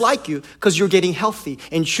and dislike you because you're getting healthy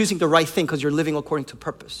and choosing the right thing because you're living according to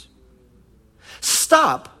purpose.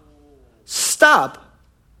 Stop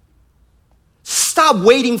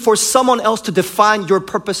waiting for someone else to define your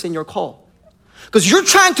purpose and your call. Because you're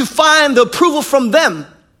trying to find the approval from them.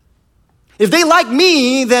 If they like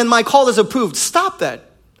me, then my call is approved. Stop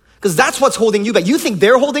that. Because that's what's holding you back. You think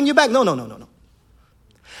they're holding you back? No.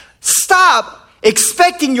 Stop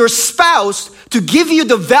expecting your spouse to give you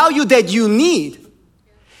the value that you need.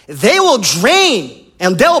 They will drain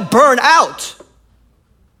and they'll burn out.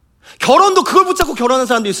 결혼도 그걸 붙잡고 결혼하는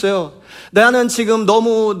사람도 있어요. 나는 지금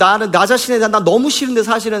나 자신에 대한 나 너무 싫은데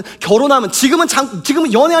사실은 결혼하면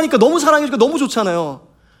지금은 연애하니까 너무 사랑해주니까 너무 좋잖아요.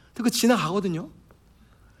 근데 그거 지나가거든요.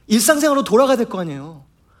 일상생활로 돌아가야 될 거 아니에요.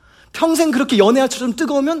 평생 그렇게 연애할 처럼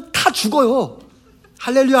뜨거우면 다 죽어요.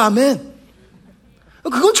 할렐루야 아멘.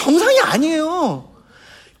 그건 정상이 아니에요.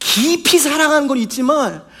 깊이 사랑하는 건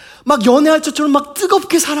있지만 막 연애할 때처럼 막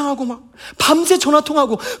뜨겁게 사랑하고 막 밤새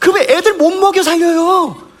전화통화하고 그러면 애들 못 먹여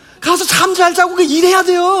살려요. 가서 잠 잘 자고 일해야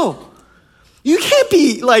돼요. You can't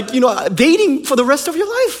be dating for the rest of your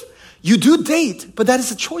life. You do date, but that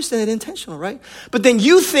is a choice and an intentional, right? But then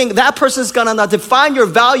you think that person's gonna not define your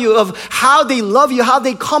value of how they love you, how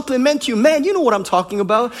they compliment you. Man, you know what I'm talking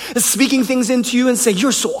about. Speaking things into you and saying,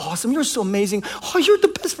 you're so awesome, you're so amazing. Oh, you're the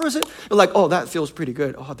best person. You're like, oh, that feels pretty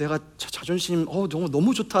good. 내가 자존심,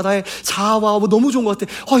 너무 좋다. 나의 자아와 너무 좋은 것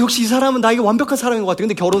같아. 역시 이 사람은 나에게 완벽한 사람인 것 같아.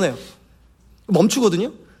 근데 결혼해요.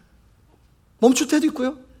 멈추거든요. 멈출 때도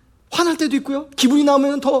있고요. 화날 때도 있고요. 기분이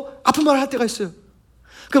나오면 더 아픈 말을 할 때가 있어요.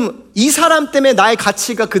 그럼 이 사람 때문에 나의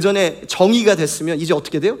가치가 그 전에 정의가 됐으면 이제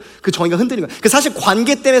어떻게 돼요? 그 정의가 흔들리는 거예요. 사실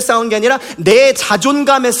관계 때문에 싸운 게 아니라 내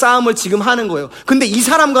자존감의 싸움을 지금 하는 거예요. 근데 이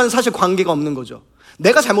사람과는 사실 관계가 없는 거죠.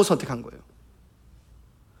 내가 잘못 선택한 거예요.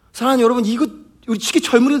 사랑하는 여러분, 이거 우리 특히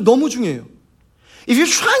젊은이들 너무 중요해요. If you're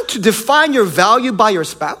trying to define your value by your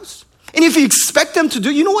spouse, and if you expect them to do,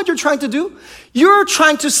 you know what you're trying to do? You're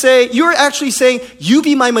actually saying, you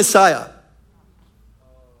be my Messiah.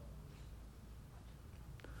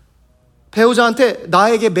 배우자한테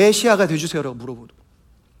나에게 메시아가 되주세요라고 물어보고.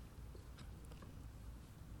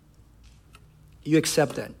 You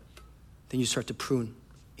accept that. Then you start to prune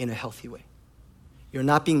in a healthy way. You're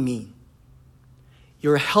not being mean.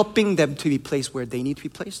 You're helping them to be placed where they need to be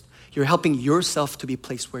placed. You're helping yourself to be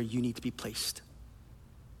placed where you need to be placed.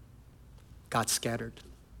 God scattered.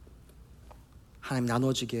 하나님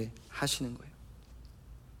나눠지게 하시는 거예요.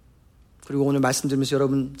 그리고 오늘 말씀 들으면서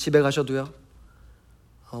여러분 집에 가셔도요.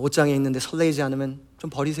 옷장에 있는데 설레이지 않으면 좀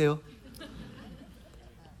버리세요.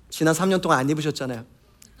 지난 3년 동안 안 입으셨잖아요.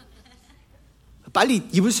 빨리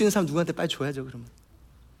입을 수 있는 사람 누구한테 빨리 줘야죠. 그러면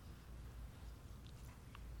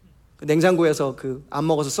그 냉장고에서 안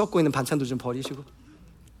먹어서 썩고 있는 반찬도 좀 버리시고.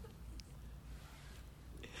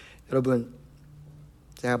 여러분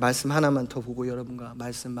제가 말씀 하나만 더 보고 여러분과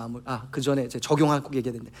말씀 마무리. 그 전에 이제 적용하고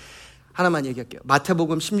얘기해야 되는데 하나만 얘기할게요.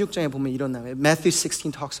 마태복음 16장에 보면 이런 나와요. Matthew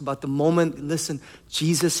 16 talks about the moment. Listen,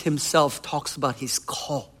 Jesus himself talks about his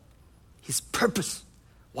call, his purpose,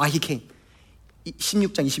 why he came.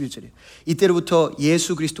 16장 21절이에요. 이때로부터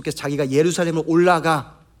예수 그리스도께서 자기가 예루살렘으로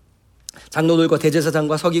올라가 장로들과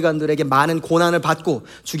대제사장과 서기관들에게 많은 고난을 받고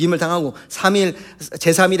죽임을 당하고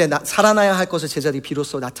제3일에 살아나야 할 것을 제자들이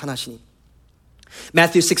비로소 나타나시니.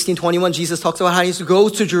 Matthew 16:21, Jesus talks about how he used to go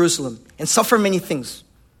to Jerusalem and suffer many things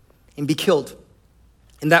and be killed.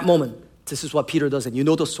 In that moment, this is what Peter does, and you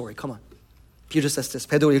know the story. Come on. Peter says this.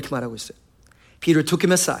 베드로가 이렇게 말하고 있어요. Peter took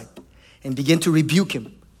him aside and began to rebuke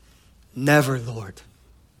him. Never, Lord.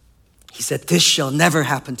 He said, this shall never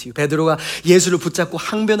happen to you. 베드로가 예수를 붙잡고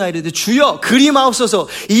항변하여 이르되 주여 그리 마옵소서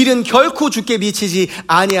이 일은 결코 주께 미치지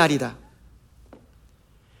아니하리다.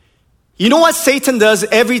 You know what Satan does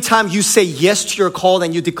every time you say yes to your call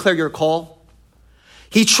and you declare your call?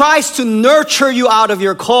 He tries to nurture you out of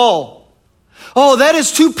your call. Oh, that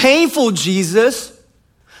is too painful, Jesus.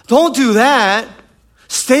 Don't do that.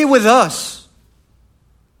 Stay with us.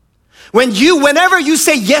 Whenever you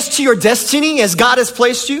say yes to your destiny as God has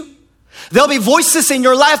placed you, there'll be voices in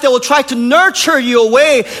your life that will try to nurture you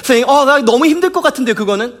away, saying, 나 너무 힘들 것 같은데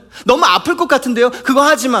그거는? 너무 아플 것 같은데요? 그거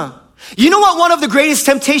하지 마. You know what one of the greatest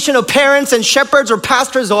temptation of parents and shepherds or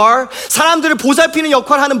pastors are? 사람들을 보살피는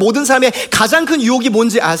역할을 하는 모든 사람의 가장 큰 유혹이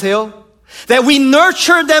뭔지 아세요? That we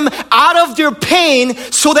nurture them out of their pain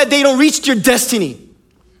so that they don't reach their destiny.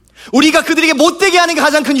 우리가 그들에게 못되게 하는 게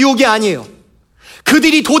가장 큰 유혹이 아니에요.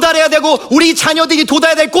 그들이 도달해야 되고 우리 자녀들이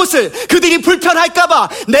도달해야 될 곳을 그들이 불편할까봐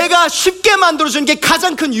내가 쉽게 만들어주는 게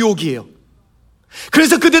가장 큰 유혹이에요.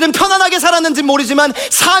 그래서 그들은 편안하게 살았는지 모르지만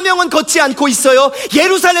사명은 걷지 않고 있어요.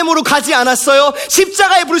 예루살렘으로 가지 않았어요.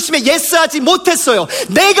 십자가의 부르심에 예스하지 못했어요.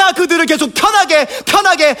 내가 그들을 계속 편하게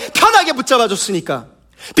붙잡아줬으니까.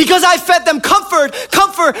 Because I fed them comfort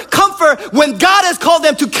when God has called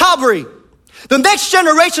them to Calvary. The next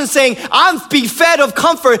generation saying, I'm being fed of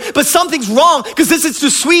comfort, but something's wrong because this is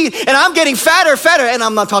too sweet and I'm getting fatter. And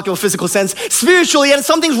I'm not talking about physical sense, spiritually, and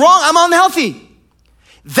something's wrong, I'm unhealthy.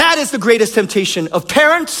 That is the greatest temptation of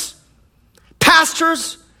parents,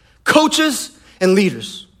 pastors, coaches, and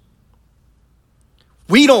leaders.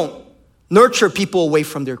 We don't nurture people away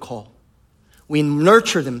from their call. We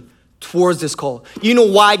nurture them towards this call. You know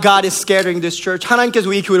why God is scattering this church?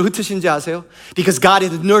 하나님께서 이 교회를 흩으신지 아세요? Because God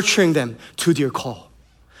is nurturing them to their call.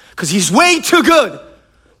 Because He's way too good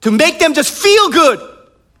to make them just feel good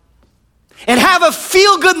and have a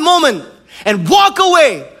feel good moment and walk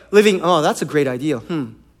away living, oh, that's a great idea.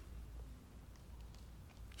 He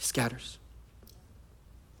scatters.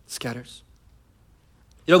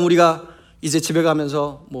 여러분, 우리가 이제 집에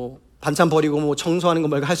가면서 뭐 반찬 버리고 뭐 청소하는 거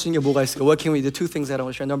말고 할 수 있는 게 뭐가 있을까? What can we do? Two things that I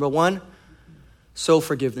want to share. Number one, sow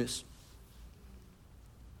forgiveness.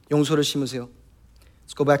 용서를 심으세요.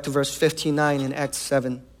 Let's go back to verse 59 in Acts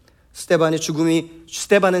 7. 스테반은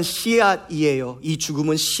씨앗이에요. 이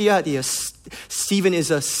죽음은 씨앗이에요. Stephen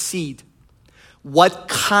is a seed. What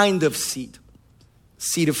kind of seed?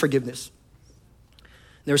 Seed of forgiveness.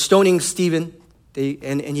 They were stoning Stephen,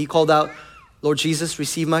 and he called out, Lord Jesus,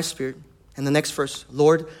 receive my spirit. And the next verse,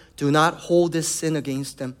 Lord, do not hold this sin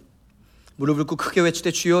against them. 무릎을 꿇고 크게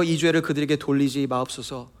외치되 주여 이 죄를 그들에게 돌리지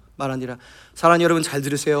마옵소서 말하니라. 사랑하는 여러분 잘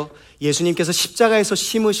들으세요. 예수님께서 십자가에서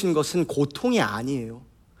심으신 것은 고통이 아니에요.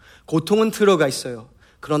 고통은 들어가 있어요.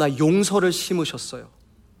 그러나 용서를 심으셨어요.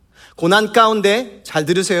 고난 가운데 잘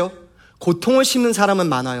들으세요. 고통을 심는 사람은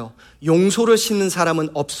많아요. 용서를 심는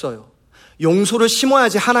사람은 없어요. 용서를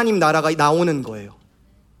심어야지 하나님 나라가 나오는 거예요.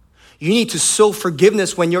 You need to sow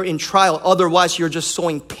forgiveness when you're in trial. Otherwise, you're just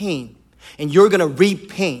sowing pain. And you're going to reap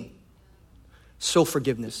pain. Sow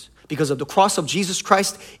forgiveness. Because of the cross of Jesus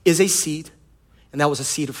Christ is a seed. And that was a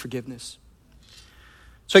seed of forgiveness.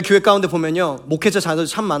 저희 교회 가운데 보면요. 목회자 자녀들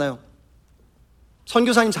참 많아요.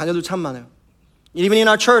 선교사님 자녀들 참 많아요. Even in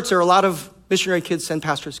our church, there are a lot of missionary kids and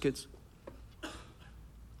pastors' kids.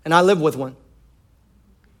 And I live with one.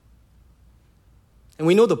 And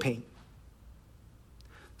we know the pain.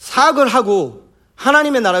 사역을 하고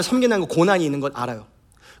하나님의 나라를 섬긴다는 거 고난이 있는 걸 알아요.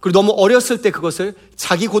 그리고 너무 어렸을 때 그것을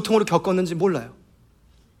자기 고통으로 겪었는지 몰라요.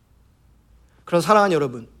 그런 사랑하는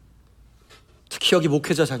여러분, 특히 여기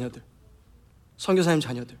목회자 자녀들, 선교사님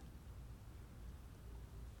자녀들,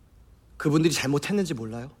 그분들이 잘못했는지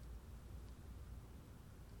몰라요.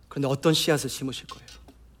 그런데 어떤 씨앗을 심으실 거예요?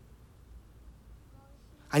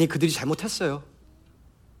 아니, 그들이 잘못했어요.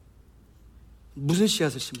 무슨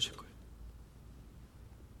씨앗을 심으실 거예요?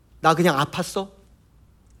 나 그냥 아팠어?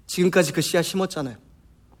 지금까지 그 씨앗 심었잖아요.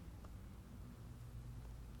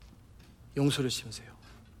 용서를 심으세요.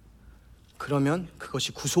 그러면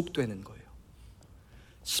그것이 구속되는 거예요.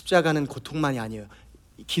 십자가는 고통만이 아니에요.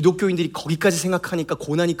 기독교인들이 거기까지 생각하니까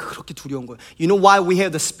고난이 그렇게 두려운 거예요. You know why we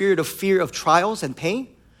have the spirit of fear of trials and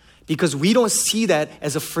pain? Because we don't see that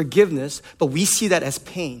as a forgiveness, but we see that as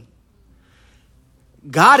pain.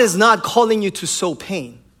 God is not calling you to sow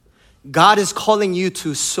pain. God is calling you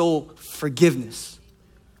to sow forgiveness.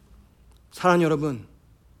 사랑하는 여러분,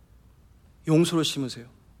 용서를 심으세요.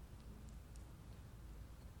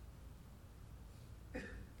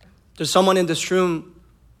 There's someone in this room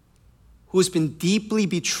who's been deeply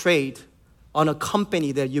betrayed on a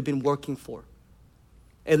company that you've been working for.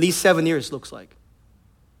 At least 7 years, looks like.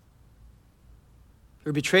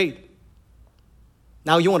 You're betrayed.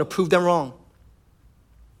 Now you want to prove them wrong.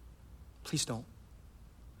 Please don't.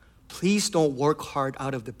 Please don't work hard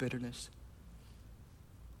out of the bitterness.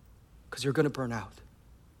 Because you're going to burn out.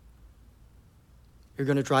 You're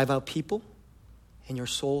going to drive out people and your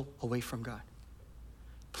soul away from God.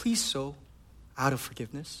 Please sow out of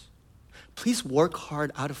forgiveness. Please work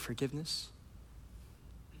hard out of forgiveness.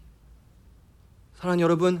 사랑하는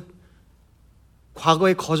여러분,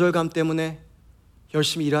 과거의 거절감 때문에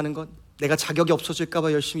열심히 일하는 것, 내가 자격이 없어질까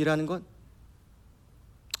봐 열심히 일하는 것,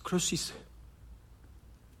 그럴 수 있어요.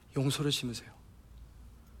 용서를 심으세요.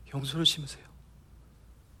 용서를 심으세요.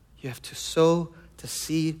 You have to sow the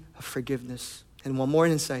seed of forgiveness. And one more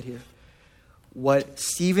insight here. What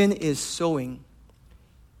Stephen is sowing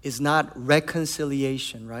is not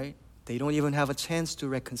reconciliation, right? They don't even have a chance to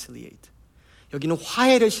reconciliate. 여기는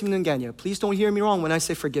화해를 심는 게 아니에요. Please don't hear me wrong when I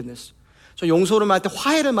say forgiveness. 저 용서를 말할 때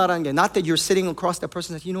화해를 말하는 게 not that you're sitting across that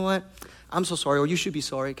person and you know what? I'm so sorry or you should be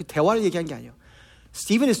sorry. 그 대화를 얘기한 게 아니에요.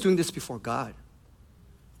 Stephen is doing this before God.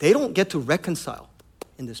 They don't get to reconcile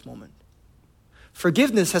in this moment.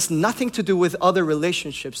 Forgiveness has nothing to do with other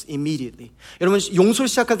relationships immediately. 여러분, 용서를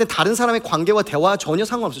시작할 때 다른 사람의 관계와 대화 전혀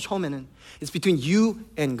상관없어요. 처음에는. It's between you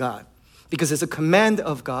and God. Because it's a command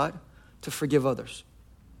of God to forgive others.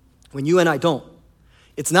 When you and I don't,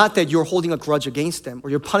 it's not that you're holding a grudge against them or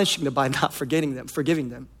you're punishing them by not forgiving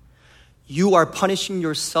them. You are punishing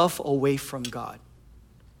yourself away from God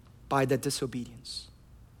by that disobedience.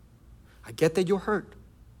 I get that you're hurt.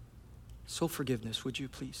 So forgiveness, would you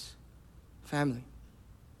please? Family.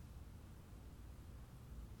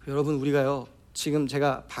 여러분, 우리가요, 지금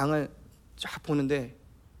제가 방을 쫙 보는데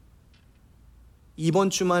이번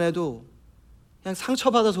주만 해도 그냥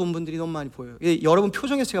상처받아서 온 분들이 너무 많이 보여요. 여러분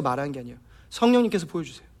표정에서 제가 말하는 게 아니에요. 성령님께서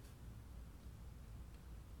보여주세요.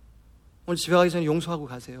 오늘 집에 가기 전에 용서하고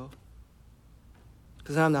가세요.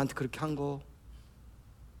 그 사람 나한테 그렇게 한 거,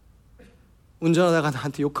 운전하다가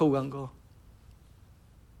나한테 욕하고 간 거,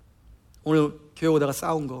 오늘 교회 오다가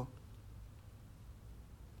싸운 거,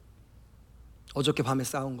 어저께 밤에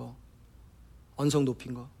싸운 거, 언성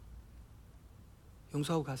높인 거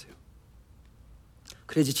용서하고 가세요.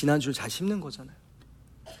 그래야지 지난주를 잘 심는 거잖아요.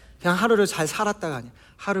 그냥 하루를 잘 살았다가 아니야.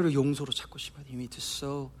 하루를 용서로 찾고 싶어요. You need to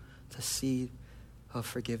sow the seed of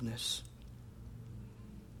forgiveness.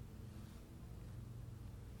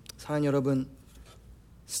 사랑하는 여러분,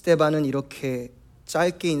 스데반은 이렇게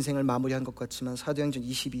짧게 인생을 마무리한 것 같지만 사도행전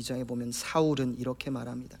 22장에 보면 사울은 이렇게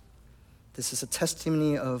말합니다. This is a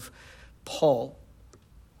testimony of Paul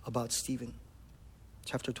about Stephen.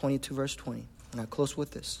 Chapter 22, verse 20. And I close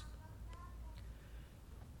with this.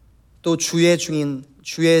 또 주의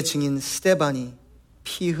증인 스데반이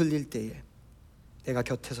피 흘릴 때에 내가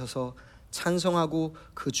곁에 서서 찬송하고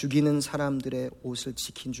그 죽이는 사람들의 옷을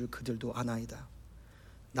지킨 줄 그들도 아나이다.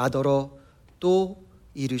 나더러 또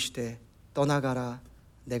이르시되 떠나가라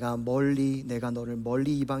내가 너를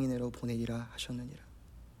멀리 이방인으로 보내리라 하셨느니라.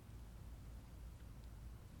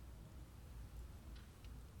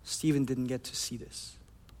 Stephen didn't get to see this,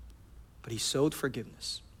 but he sowed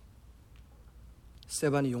forgiveness.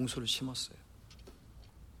 스데반이 용서를 심었어요.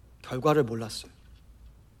 결과를 몰랐어요.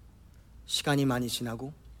 시간이 많이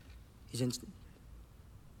지나고 이젠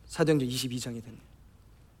사도행전 22장이 됐네요.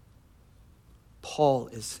 Paul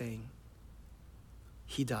is saying,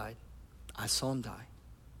 he died. I saw him die.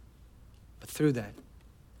 But through that,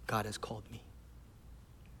 God has called me.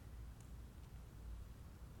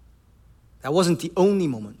 That wasn't the only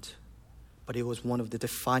moment, but it was one of the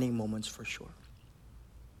defining moments for sure.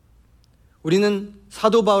 우리는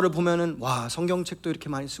사도 바울을 보면은 와, 성경책도 이렇게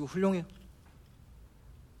많이 쓰고 훌륭해요.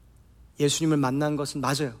 예수님을 만난 것은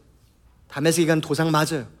맞아요. 다메섹에 간 도상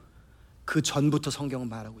맞아요. 그 전부터 성경은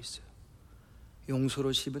말하고 있어요.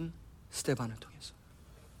 용서로 씹은 스데반을 통해서.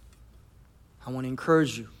 I want to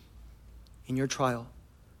encourage you in your trial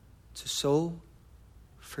to sow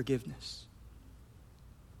forgiveness.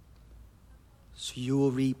 So you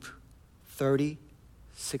will reap 30,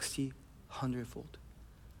 60, 100fold.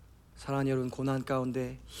 사랑하는 여러분, 고난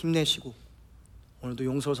가운데 힘내시고 오늘도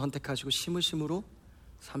용서를 선택하시고 심으심으로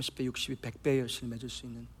 30배, 60배, 100배의 열심을 맺을 수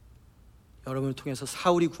있는 여러분을 통해서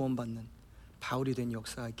사울이 구원받는 바울이 된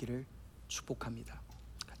역사가 있기를 축복합니다.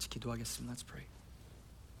 같이 기도하겠습니다. Let's pray.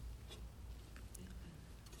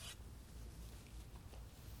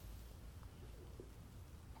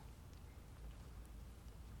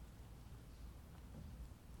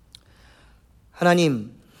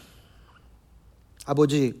 하나님,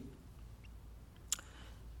 아버지,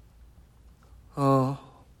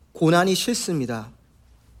 고난이 싫습니다.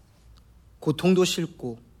 고통도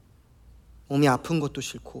싫고 몸이 아픈 것도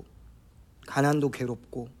싫고 가난도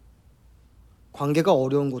괴롭고 관계가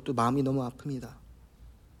어려운 것도 마음이 너무 아픕니다.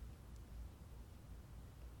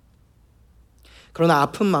 그러나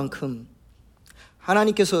아픈 만큼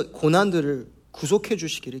하나님께서 고난들을 구속해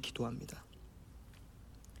주시기를 기도합니다.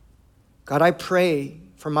 God, I pray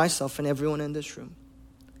for myself and everyone in this room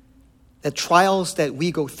that trials that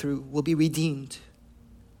we go through will be redeemed.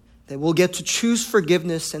 That we'll get to choose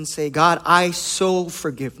forgiveness and say, God, I sow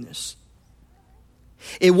forgiveness.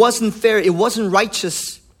 It wasn't fair. It wasn't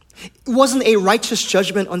righteous. It wasn't a righteous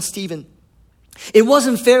judgment on Stephen. It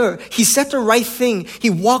wasn't fair. He said the right thing. He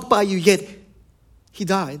walked by you, yet he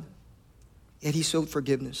died. Yet he sowed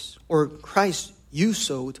forgiveness. Or Christ, you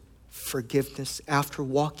sowed forgiveness after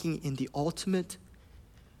walking in the ultimate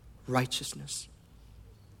righteousness.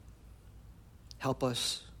 Help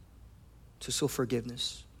us to sow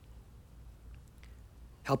forgiveness.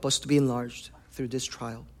 Help us to be enlarged through this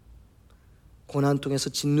trial. 고난 통해서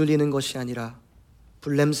짓눌리는 것이 아니라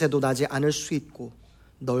불냄새도 나지 않을 수 있고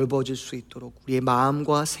넓어질 수 있도록 우리의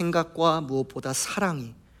마음과 생각과 무엇보다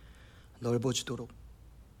사랑이 넓어지도록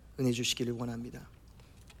은혜 주시기를 원합니다.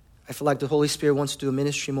 I feel like the Holy Spirit wants to do a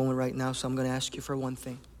ministry moment right now, so I'm going to ask you for one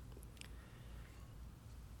thing.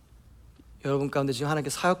 여러분 가운데 지금 하나님께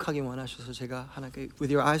사역하기 원하셔서 제가 하나님께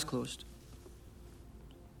with your eyes closed.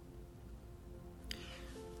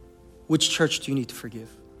 Which church do you need to forgive?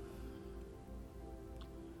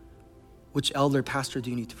 Which elder pastor do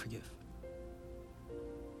you need to forgive?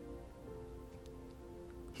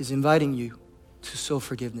 He's inviting you to sow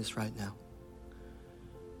forgiveness right now.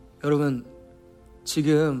 여러분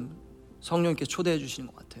지금 성령님께 초대해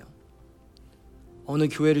주시는 것 같아요. 어느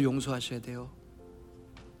교회를 용서하셔야 돼요.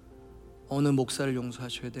 어느 목사를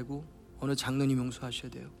용서하셔야 되고 어느 장로님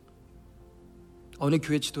용서하셔야 돼요. 어느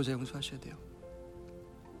교회 지도자 용서하셔야 돼요.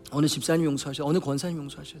 어느 집사님 용서하셔야 돼요. 어느 권사님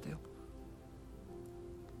용서하셔야 돼요.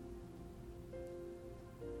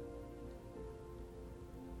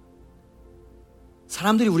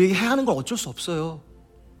 사람들이 우리에게 해하는 걸 어쩔 수 없어요.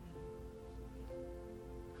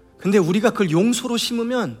 근데 우리가 그걸 용서로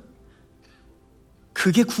심으면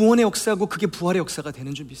그게 구원의 역사고 그게 부활의 역사가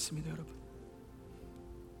되는 줄 믿습니다, 여러분.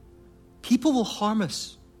 People will harm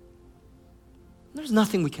us. There's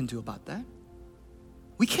nothing we can do about that.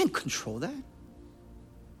 We can't control that.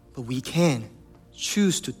 But we can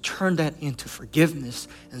choose to turn that into forgiveness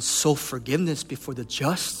and sow forgiveness before the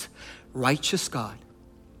just, righteous God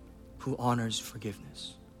who honors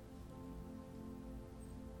forgiveness.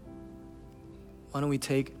 Why don't we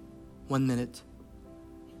take 1 minute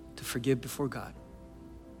to forgive before God?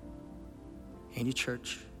 Any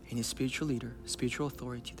church, any spiritual leader, spiritual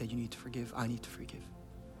authority that you need to forgive, I need to forgive.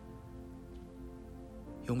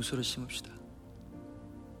 용서를 심읍시다.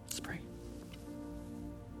 Let's pray.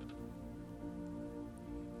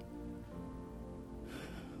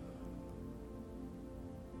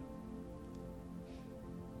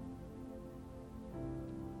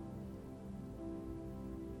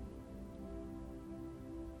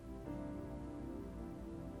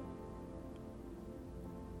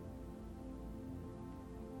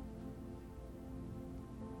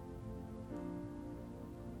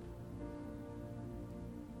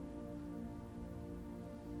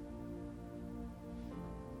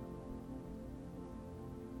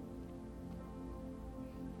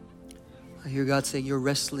 I hear God saying you're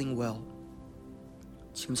wrestling well.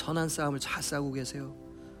 지금 선한 싸움을 잘 싸우고 계세요.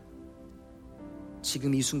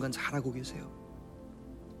 지금 이 순간 잘하고 계세요.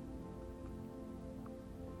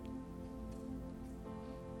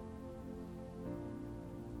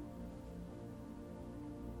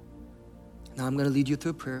 Now I'm going to lead you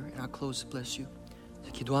through a prayer and I'll close. Bless you.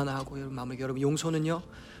 기도 하나 하고 여러분 마무리. 여러분 용서는요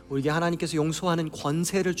우리에게 하나님께서 용서하는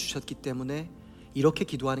권세를 주셨기 때문에 이렇게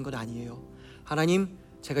기도하는 건 아니에요. 하나님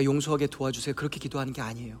제가 용서하게 도와주세요. 그렇게 기도하는 게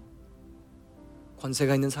아니에요.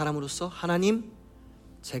 권세가 있는 사람으로서 하나님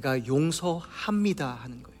제가 용서합니다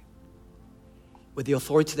하는 거예요. With the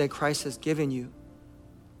authority that Christ has given you,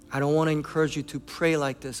 I don't want to encourage you to pray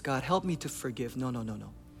like this. God, help me to forgive. No.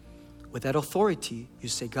 With that authority, you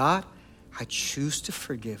say, God, I choose to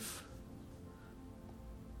forgive.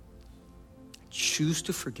 I choose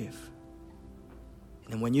to forgive.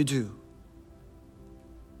 And then when you do,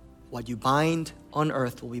 what you bind on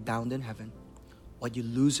earth will be bound in heaven. What you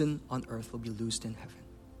loosen on earth will be loosed in heaven.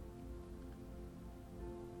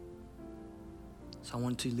 So I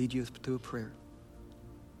want to lead you through a prayer.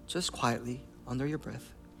 Just quietly, under your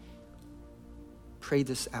breath, pray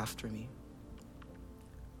this after me.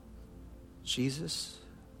 Jesus,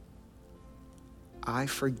 I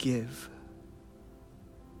forgive.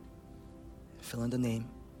 Fill in the name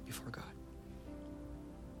before God.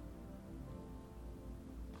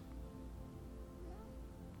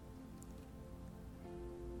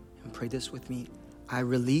 And pray this with me. I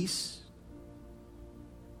release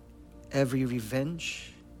every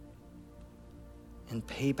revenge and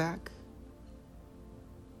payback,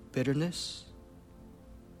 bitterness,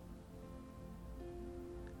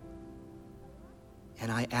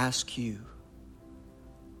 and I ask you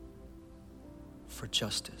for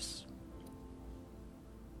justice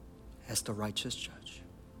as the righteous judge.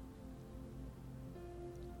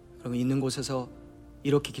 여러분 있는 곳에서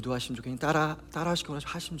이렇게 기도하시면 좋겠어요.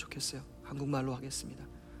 따라하시면 좋겠어요. 한국말로 하겠습니다.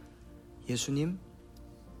 예수님,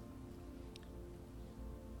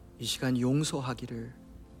 이 시간 용서하기를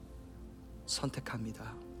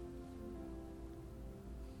선택합니다.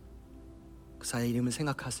 그 사람의 이름을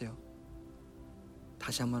생각하세요.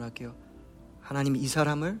 다시 한번 할게요. 하나님 이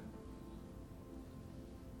사람을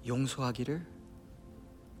용서하기를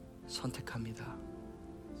선택합니다.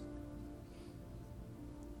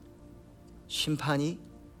 심판이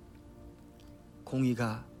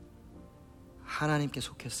공의가 하나님께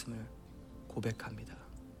속했음을 고백합니다.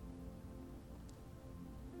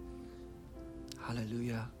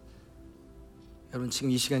 할렐루야. 여러분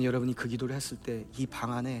지금 이 시간 여러분이 그 기도를 했을 때 이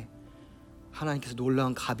방 안에 하나님께서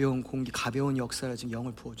놀라운 가벼운 공기, 가벼운 역사를 지금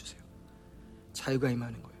영을 부어주세요. 자유가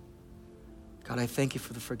임하는 거예요. God, I thank you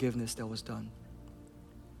for the forgiveness that was done.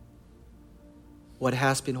 What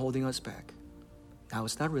has been holding us back, now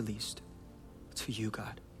it's not released to you,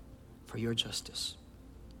 God, for your justice.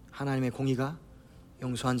 하나님의 공의가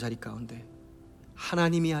용서한 자리 가운데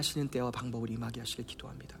하나님이 하시는 때와 방법을 임하게 하시길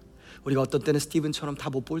기도합니다. 우리가 어떤 때는 스티븐처럼 다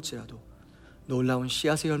못 볼지라도 놀라운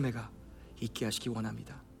씨앗의 열매가 있게 하시기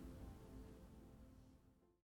원합니다.